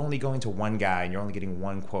that if you're only going to one guy and you're only getting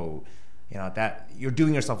one quote, that you're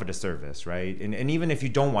doing yourself a disservice, right? And even if you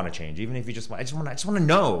don't want to change, even if you I just want to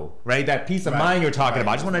know, right? That peace of mind you're talking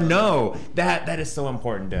about. I just want to know that is so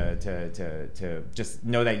important to just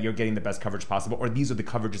know that you're getting the best coverage possible, or these are the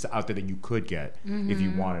coverages out there that you could get if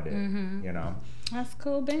you wanted it, That's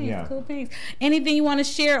cool beans. Yeah. Cool beans. Anything you want to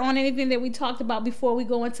share on anything that we talked about before we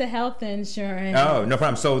go into health insurance? Oh, no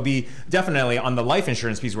problem. So definitely on the life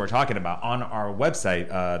insurance piece we're talking about, on our website,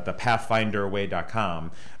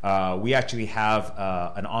 thepathfinderway.com, we actually have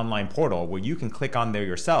an online portal where you can click on there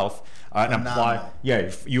yourself and apply.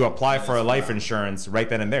 Yeah, you apply for a life insurance right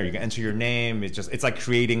then and there. You can enter your name. It's like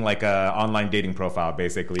creating like a online dating profile,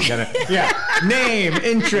 basically. Name,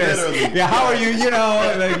 interest. Literally. Yeah, how are you? You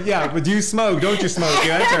know, like, yeah. But do you smoke? Don't you smoke?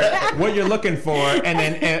 You enter what you're looking for, and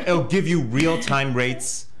then it'll give you real-time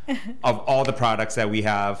rates of all the products that we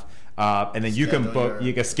have. And then you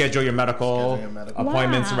can schedule your medical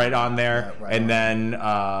appointments right on there, and then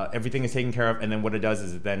everything is taken care of. And then what it does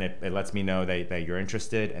is then it lets me know that you're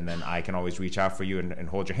interested, and then I can always reach out for you and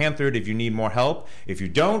hold your hand through it if you need more help. If you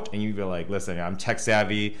don't, and you feel like, listen, I'm tech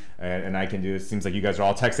savvy and I can do it. Seems like you guys are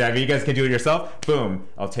all tech savvy. You guys can do it yourself. Boom,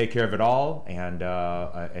 I'll take care of it all, and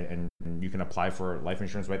you can apply for life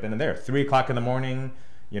insurance right then and there. 3:00 in the morning.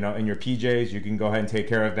 You know, in your PJs, you can go ahead and take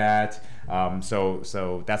care of that.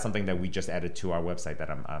 So that's something that we just added to our website that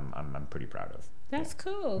I'm pretty proud of. That's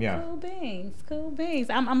cool. Yeah. Cool beans. Cool beans.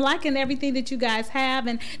 I'm liking everything that you guys have,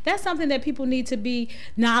 and that's something that people need to be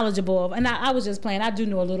knowledgeable of. And I was just playing. I do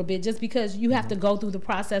know a little bit, just because you have to go through the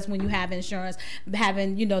process when you have insurance,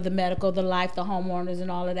 having, you know, the medical, the life, the homeowners,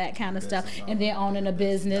 and all of that kind of stuff, and then owning a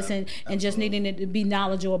business and just needing to be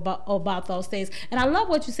knowledgeable about those things. And I love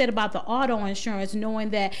what you said about the auto insurance, knowing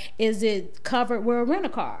that, is it covered? We're a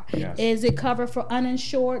rent-a-car. Yes. Is it covered for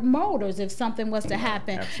uninsured motors if something was to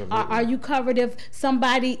happen? Absolutely. Are you covered if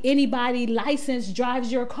anybody licensed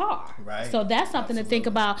drives your car? Right. So that's something to think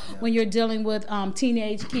about when you're dealing with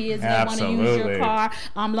teenage kids and they want to use your car.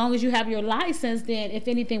 Long as you have your license, then if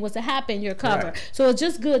anything was to happen, you're covered. Correct. So it's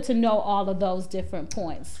just good to know all of those different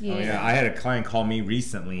points. Yeah. Oh, yeah. I had a client call me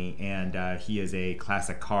recently, and he is a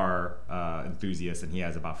classic car enthusiast, and he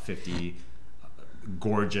has about 50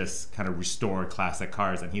 gorgeous kind of restored classic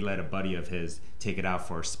cars, and he let a buddy of his take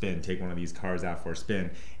one of these cars out for a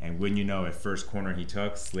spin, and when you know, at first corner he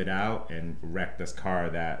took, slid out and wrecked this car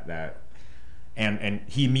and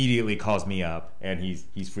he immediately calls me up, and he's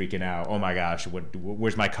freaking out. Oh my gosh,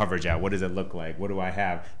 where's my coverage at? What does it look like? What do I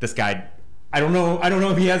have? This guy, I don't know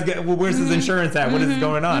if he has, where's his insurance at? What is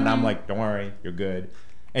going on? And I'm like, don't worry, you're good.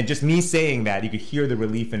 And just me saying that, you could hear the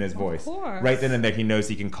relief in his voice. Right then and there, he knows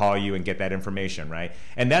he can call you and get that information, right?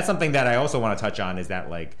 And that's something that I also want to touch on, is that,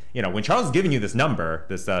 like, you know, when Charles is giving you this number,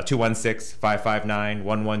 this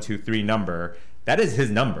 216-559-1123 number, that is his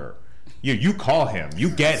number. You call him,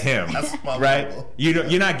 you get him, right?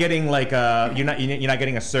 You're not getting like you're not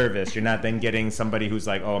getting a service. You're not then getting somebody who's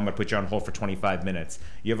like, oh, I'm gonna put you on hold for 25 minutes.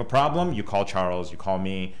 You have a problem, you call Charles, you call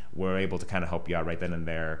me. We're able to kind of help you out right then and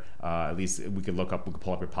there. At least we could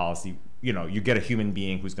pull up your policy. You know, you get a human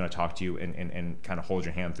being who's going to talk to you and kind of hold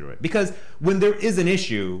your hand through it. Because when there is an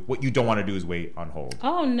issue, what you don't want to do is wait on hold.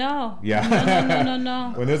 Oh no. Yeah.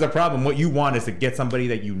 No. When there's a problem, what you want is to get somebody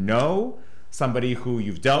that you know, somebody who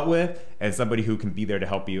you've dealt with, and somebody who can be there to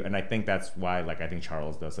help you. And I think that's why, like, I think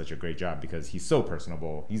Charles does such a great job, because he's so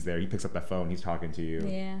personable. He's there. He picks up the phone. He's talking to you.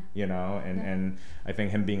 Yeah. You know, and I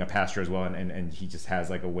think him being a pastor as well, and he just has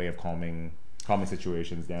like a way of calming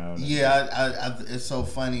situations down. Yeah, I it's so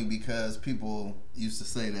funny because people used to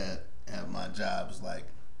say that at my job. It's like,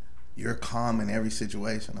 you're calm in every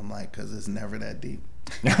situation. I'm like, because it's never that deep.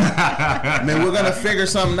 I mean, we're gonna figure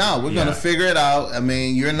something out. We're gonna figure it out. I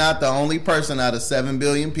mean, you're not the only person out of 7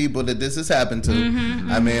 billion people that this has happened to.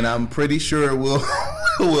 I mean, I'm pretty sure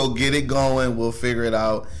we'll get it going. We'll figure it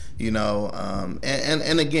out. You know,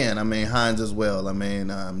 and again, I mean, Hines as well. I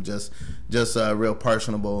mean, just real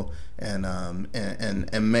personable, and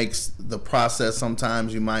makes the process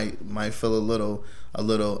sometimes you might feel a little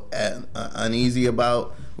uneasy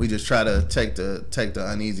about. We just try to take the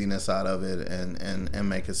uneasiness out of it and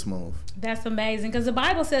make it smooth. That's amazing, because the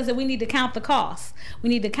Bible says that we need to count the costs. We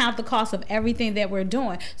need to count the cost of everything that we're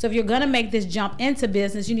doing. So if you're going to make this jump into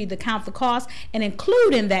business, you need to count the cost and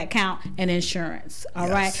include in that count an insurance. All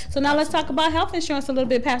right. So now let's talk about health insurance a little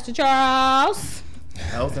bit, Pastor Charles.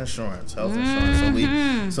 Health insurance.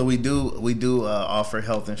 So we do offer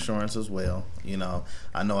health insurance as well. You know,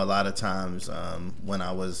 I know a lot of times when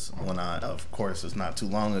I of course it's not too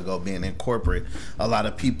long ago being in corporate, a lot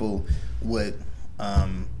of people would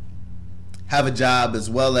have a job as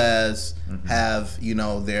well as have, you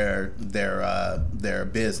know, their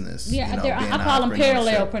business. Yeah, you know, I call them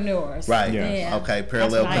parallelpreneurs. Right. Yeah. Okay,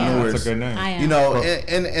 parallelpreneurs. That's a good name. I am. You know,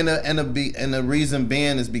 and the reason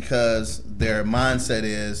being is because their mindset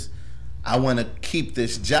is, I want to keep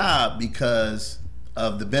this job because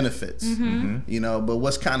of the benefits, you know. But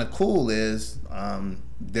what's kind of cool is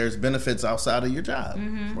there's benefits outside of your job,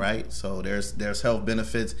 right? So there's health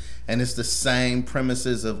benefits, and it's the same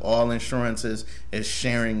premises of all insurances as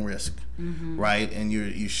sharing risk, right? And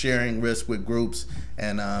you're sharing risk with groups,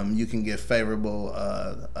 and you can get favorable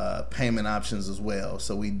payment options as well.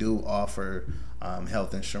 So we do offer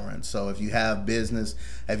health insurance. So if you have business,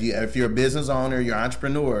 if you're a business owner, you're an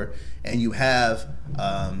entrepreneur, and you have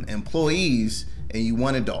employees, and you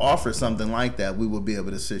wanted to offer something like that, we will be able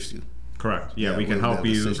to assist you. Correct. Yeah, we can help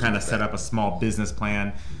you kind of set up a small business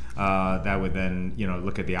plan that would then, you know,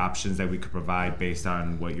 look at the options that we could provide based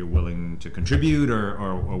on what you're willing to contribute,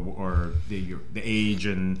 or the age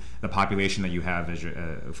and the population that you have as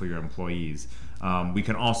for your employees. We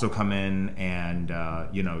can also come in and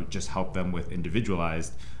you know, just help them with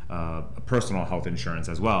individualized personal health insurance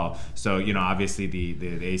as well. So, you know, obviously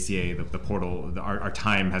the ACA, the portal, our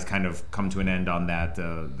time has kind of come to an end on that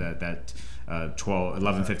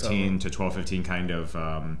 11/15 to 12/15 kind of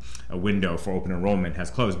a window for open enrollment has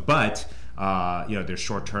closed. But you know, there's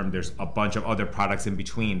short term, there's a bunch of other products in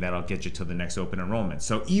between that'll get you to the next open enrollment.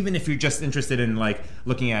 So even if you're just interested in like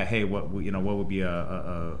looking at, hey, what would be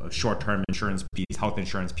a short term insurance piece, health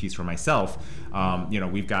insurance piece for myself, you know,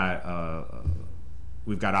 we've got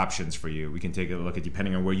options for you. We can take a look at,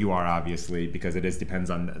 depending on where you are, obviously, because it depends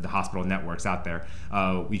on the hospital networks out there.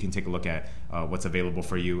 We can take a look at what's available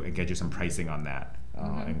for you and get you some pricing on that.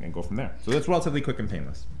 And go from there. So that's relatively quick and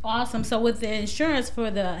painless. Awesome. So with the insurance for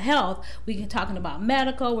the health, we're talking about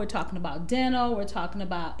medical, we're talking about dental, we're talking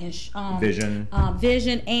about vision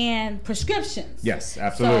and prescriptions. Yes,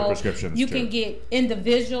 absolutely. So prescriptions. You can get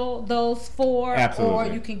individual those four, absolutely,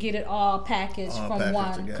 or you can get it all packaged from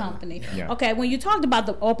one together. Company. Yeah. Okay, when you talked about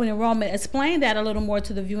the open enrollment, explain that a little more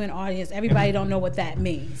to the viewing audience. Everybody don't know what that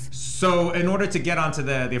means. So in order to get onto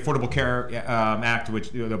the Affordable Care Act,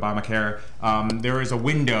 which the Obamacare, there is a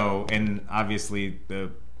window, and obviously the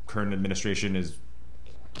current administration is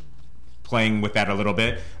playing with that a little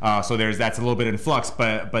bit. So that's a little bit in flux,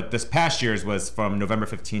 but this past year's was from November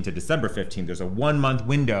 15 to December 15. There's a 1 month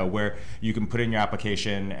window where you can put in your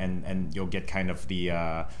application, and you'll get kind of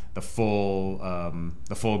the full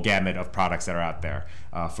gamut of products that are out there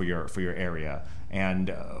for your area.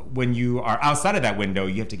 And when you are outside of that window,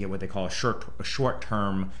 you have to get what they call a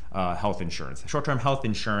short-term health insurance. Short-term health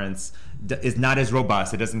insurance is not as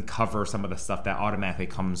robust. It doesn't cover some of the stuff that automatically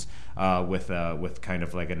comes with kind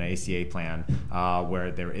of like an ACA plan,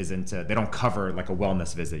 where there isn't. They don't cover like a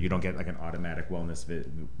wellness visit. You don't get like an automatic wellness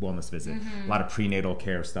visit. A lot of prenatal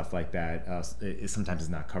care stuff like that sometimes is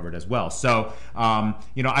not covered as well. So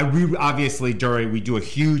you know, obviously, Dory, we do a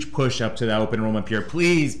huge push up to the open enrollment period.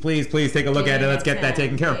 Please take a look at it. Let's get that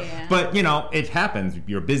taken care of. Yeah. But you know, it happens.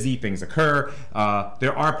 You're busy. Things occur.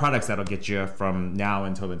 There are products that'll get you from now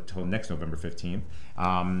until next November 15th.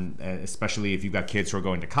 Especially if you've got kids who are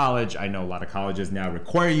going to college. I know a lot of colleges now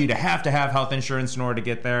require you to have health insurance in order to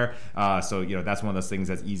get there. So you know, that's one of those things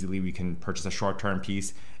that easily we can purchase a short-term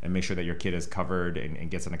piece and make sure that your kid is covered and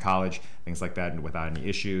gets into college, things like that, and without any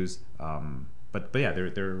issues. But yeah,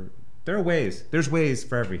 there are ways. There's ways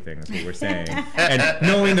for everything. That's what we're saying. And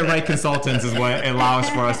knowing the right consultants is what allows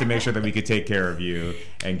for us to make sure that we could take care of you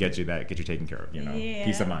and get you taken care of. You know,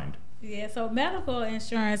 peace of mind. Yeah, so medical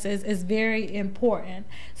insurance is very important.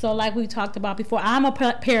 So like we talked about before, I'm a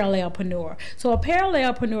parallelpreneur. So a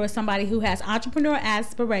parallelpreneur is somebody who has entrepreneur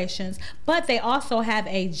aspirations, but they also have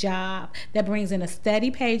a job that brings in a steady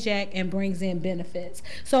paycheck and brings in benefits.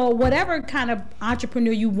 So whatever kind of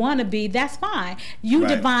entrepreneur you want to be, that's fine. You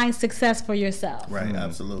define success for yourself. Right,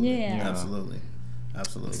 absolutely. Yeah. Absolutely.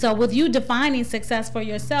 Absolutely. So with you defining success for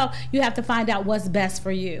yourself, you have to find out what's best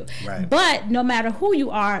for you. Right. But no matter who you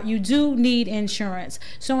are, you do need insurance.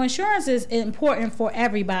 So insurance is important for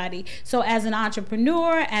everybody. So as an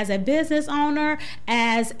entrepreneur, as a business owner,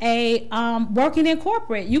 as a working in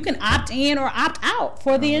corporate, you can opt in or opt out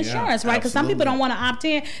for the insurance, right? Because some people don't want to opt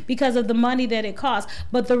in because of the money that it costs.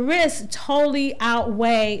 But the risks totally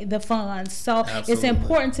outweigh the funds. So it's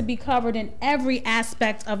important to be covered in every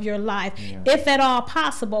aspect of your life, if at all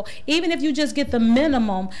possible. Even if you just get the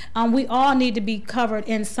minimum, we all need to be covered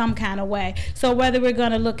in some kind of way. So whether we're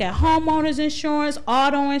going to look at homeowners insurance,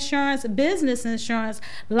 auto insurance, business insurance,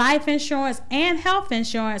 life insurance, and health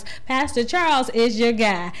insurance, Pastor Charles is your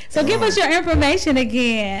guy. So give us your information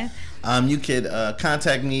again. You could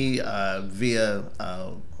contact me via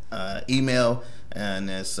email. And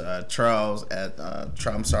it's Charles at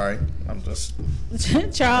Charles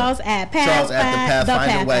at the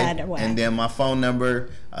Pathfinder Way. And then my phone number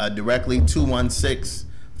directly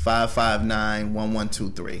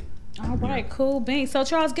 216-559-1123. All right, cool beans. So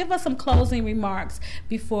Charles, give us some closing remarks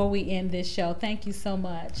before we end this show. Thank you so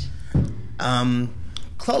much.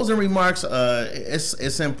 Closing remarks.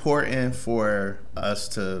 It's important for us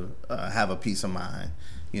to have a peace of mind.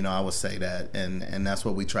 I would say that, and that's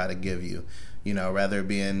what we try to give you. Rather it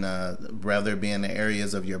be in the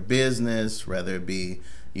areas of your business, rather it be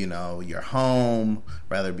your home,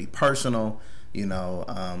 rather it be personal. We're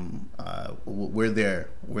there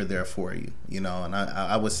for you. And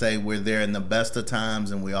I would say we're there in the best of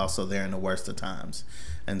times, and we're also there in the worst of times.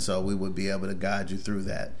 And so we would be able to guide you through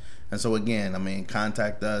that. And so again,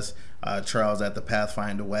 contact us, Charles at the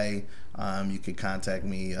Pathfinder Way. You can contact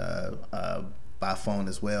me by phone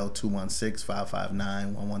as well,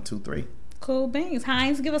 216-559-1123. Cool beans.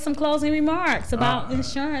 Hines, give us some closing remarks about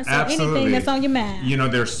insurance or absolutely. anything that's on your mind.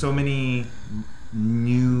 There's so many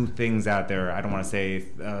new things out there. I don't want to say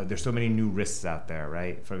there's so many new risks out there,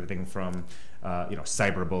 right? For everything from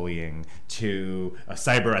cyberbullying to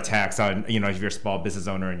cyber attacks on, if you're a small business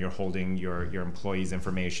owner and you're holding your employees'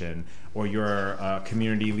 information, or you're a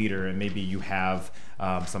community leader and maybe you have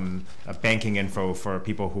some banking info for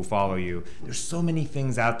people who follow you. There's so many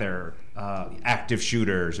things out there, active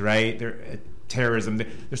shooters, right? Terrorism.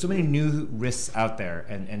 There's so many new risks out there,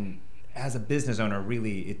 and as a business owner,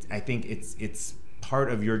 really, I think it's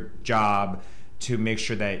part of your job to make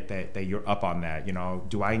sure that you're up on that.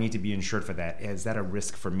 Do I need to be insured for that? Is that a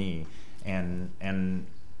risk for me? And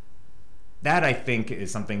that, I think,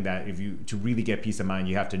 is something that to really get peace of mind,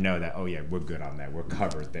 you have to know that, oh yeah, we're good on that. We're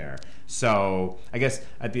covered there. So I guess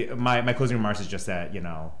my closing remarks is just that,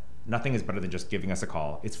 nothing is better than just giving us a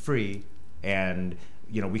call. It's free, and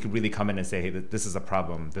we could really come in and say, hey, this is a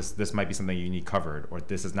problem. This might be something you need covered, or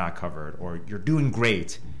this is not covered, or you're doing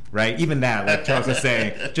great, right? Even that, like Charles was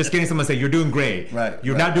saying, just getting someone to say, you're doing great. Right.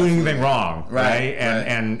 You're not doing anything wrong, right? Right.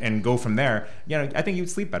 And go from there. I think you'd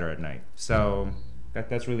sleep better at night. So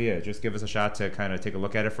that's really it. Just give us a shot to kind of take a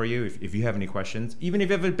look at it for you. If you have any questions, even if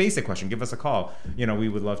you have a basic question, give us a call. We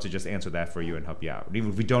would love to just answer that for you and help you out. Even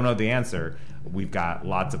if we don't know the answer, we've got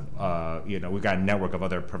lots of, we've got a network of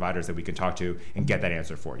other providers that we can talk to and get that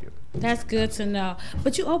answer for you. That's good to know.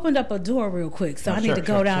 But you opened up a door real quick, so I need to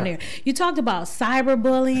go down there. You talked about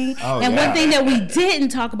cyberbullying, and one thing that we didn't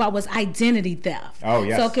talk about was identity theft. Oh,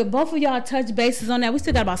 yes. So could both of y'all touch bases on that? We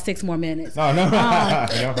still got about 6 more minutes. Oh, no.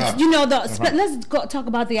 Let's go talk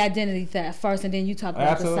about the identity theft first, and then you talk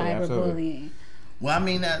about the cyberbullying. Well,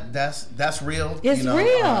 that's real. It's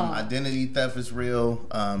real. Identity theft is real.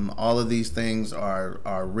 All of these things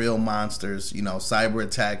are real monsters. Cyber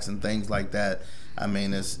attacks and things like that.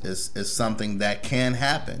 It's something that can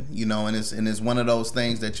happen. And it's one of those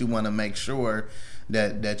things that you want to make sure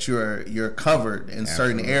that you're covered in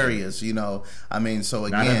certain areas. So again,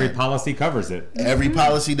 not every policy covers it. Every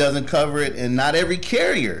policy doesn't cover it, and not every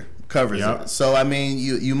carrier covers it. So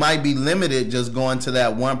you might be limited just going to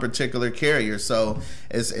that one particular carrier. So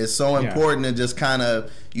it's so important to just kind of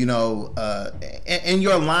in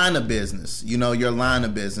your line of business, your line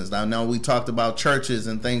of business. I know we talked about churches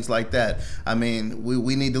and things like that.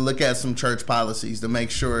 We need to look at some church policies to make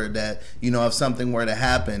sure that if something were to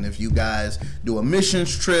happen, if you guys do a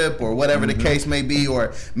missions trip or whatever the case may be,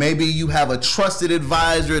 or maybe you have a trusted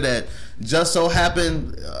advisor that just so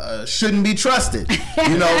happen shouldn't be trusted,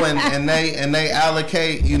 and they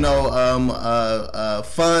allocate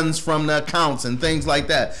funds from the accounts and things like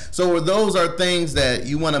that. So those are things that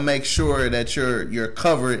you want to make sure that you're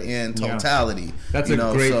covered in totality. That's a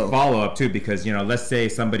great follow up too, because let's say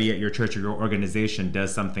somebody at your church or your organization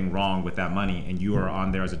does something wrong with that money, and you are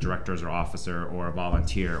on there as a director or officer or a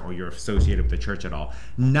volunteer, or you're associated with the church at all.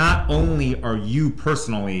 Not only are you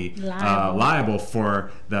personally liable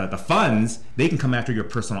for the funds, they can come after your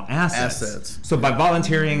personal assets. So by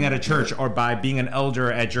volunteering at a church, or by being an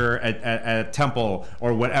elder at a temple,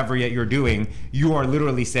 or whatever you're doing, you are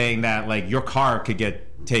literally saying that, like, your car could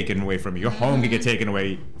get taken away from you, your home could get taken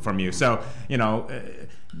away from you. So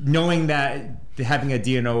knowing that, having a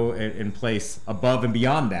D&O in place above and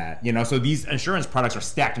beyond that, so these insurance products are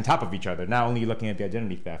stacked on top of each other. Not only are you looking at the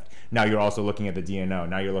identity theft, now you're also looking at the D&O.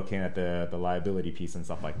 Now you're looking at the liability piece and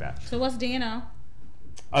stuff like that. So what's D&O?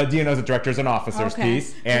 D&O is a directors and officers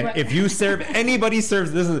piece. And if you serve, anybody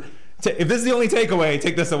serves, if this is the only takeaway,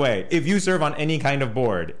 take this away. If you serve on any kind of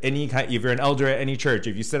board, if you're an elder at any church,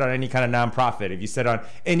 if you sit on any kind of nonprofit, if you sit on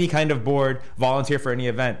any kind of board, volunteer for any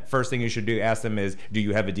event, first thing you should ask them is, do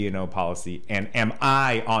you have a D&O policy? And am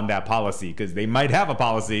I on that policy? Because they might have a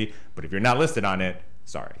policy, but if you're not listed on it,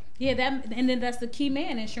 sorry. Yeah, and then that's the key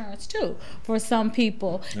man insurance too for some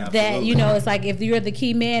people. Absolutely. That, you know, it's like if you're the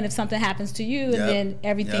key man, if something happens to you, and then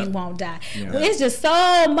everything won't die. Yeah. Well, it's just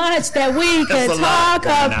so much that we could talk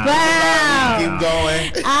about. Keep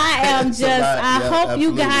going. I hope you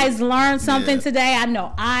absolutely. guys learned something today. I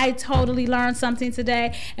know I totally learned something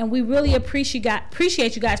today, and we really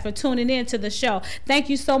appreciate you guys for tuning in to the show.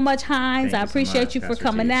 Thank you so much, Hines. Thank I you so appreciate much, you for Pastor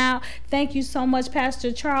coming T. out. Thank you so much,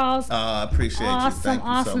 Pastor Charles. I appreciate you. Awesome, Thank you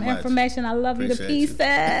awesome so much. information. I love you to Appreciate you.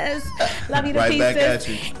 pieces. Love you to Right pieces. back at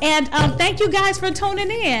you. And thank you guys for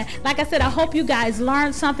tuning in. Like I said, I hope you guys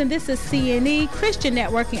learned something. This is CNE, Christian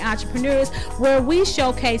Networking Entrepreneurs, where we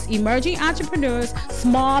showcase emerging entrepreneurs,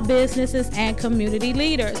 small businesses, and community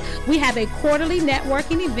leaders. We have a quarterly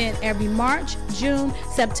networking event every March, June,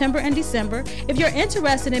 September, and December. If you're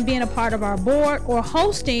interested in being a part of our board or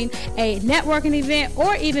hosting a networking event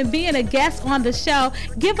or even being a guest on the show,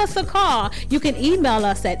 give us a call. You can email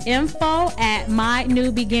us at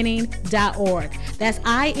info@mynewbeginning.org. That's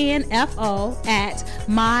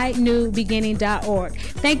info@mynewbeginning.org.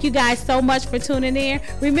 Thank you guys so much for tuning in.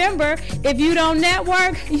 Remember, if you don't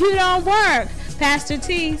network, you don't work. Pastor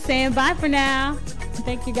T saying bye for now.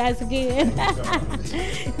 Thank you guys again.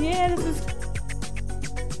 Yeah, this is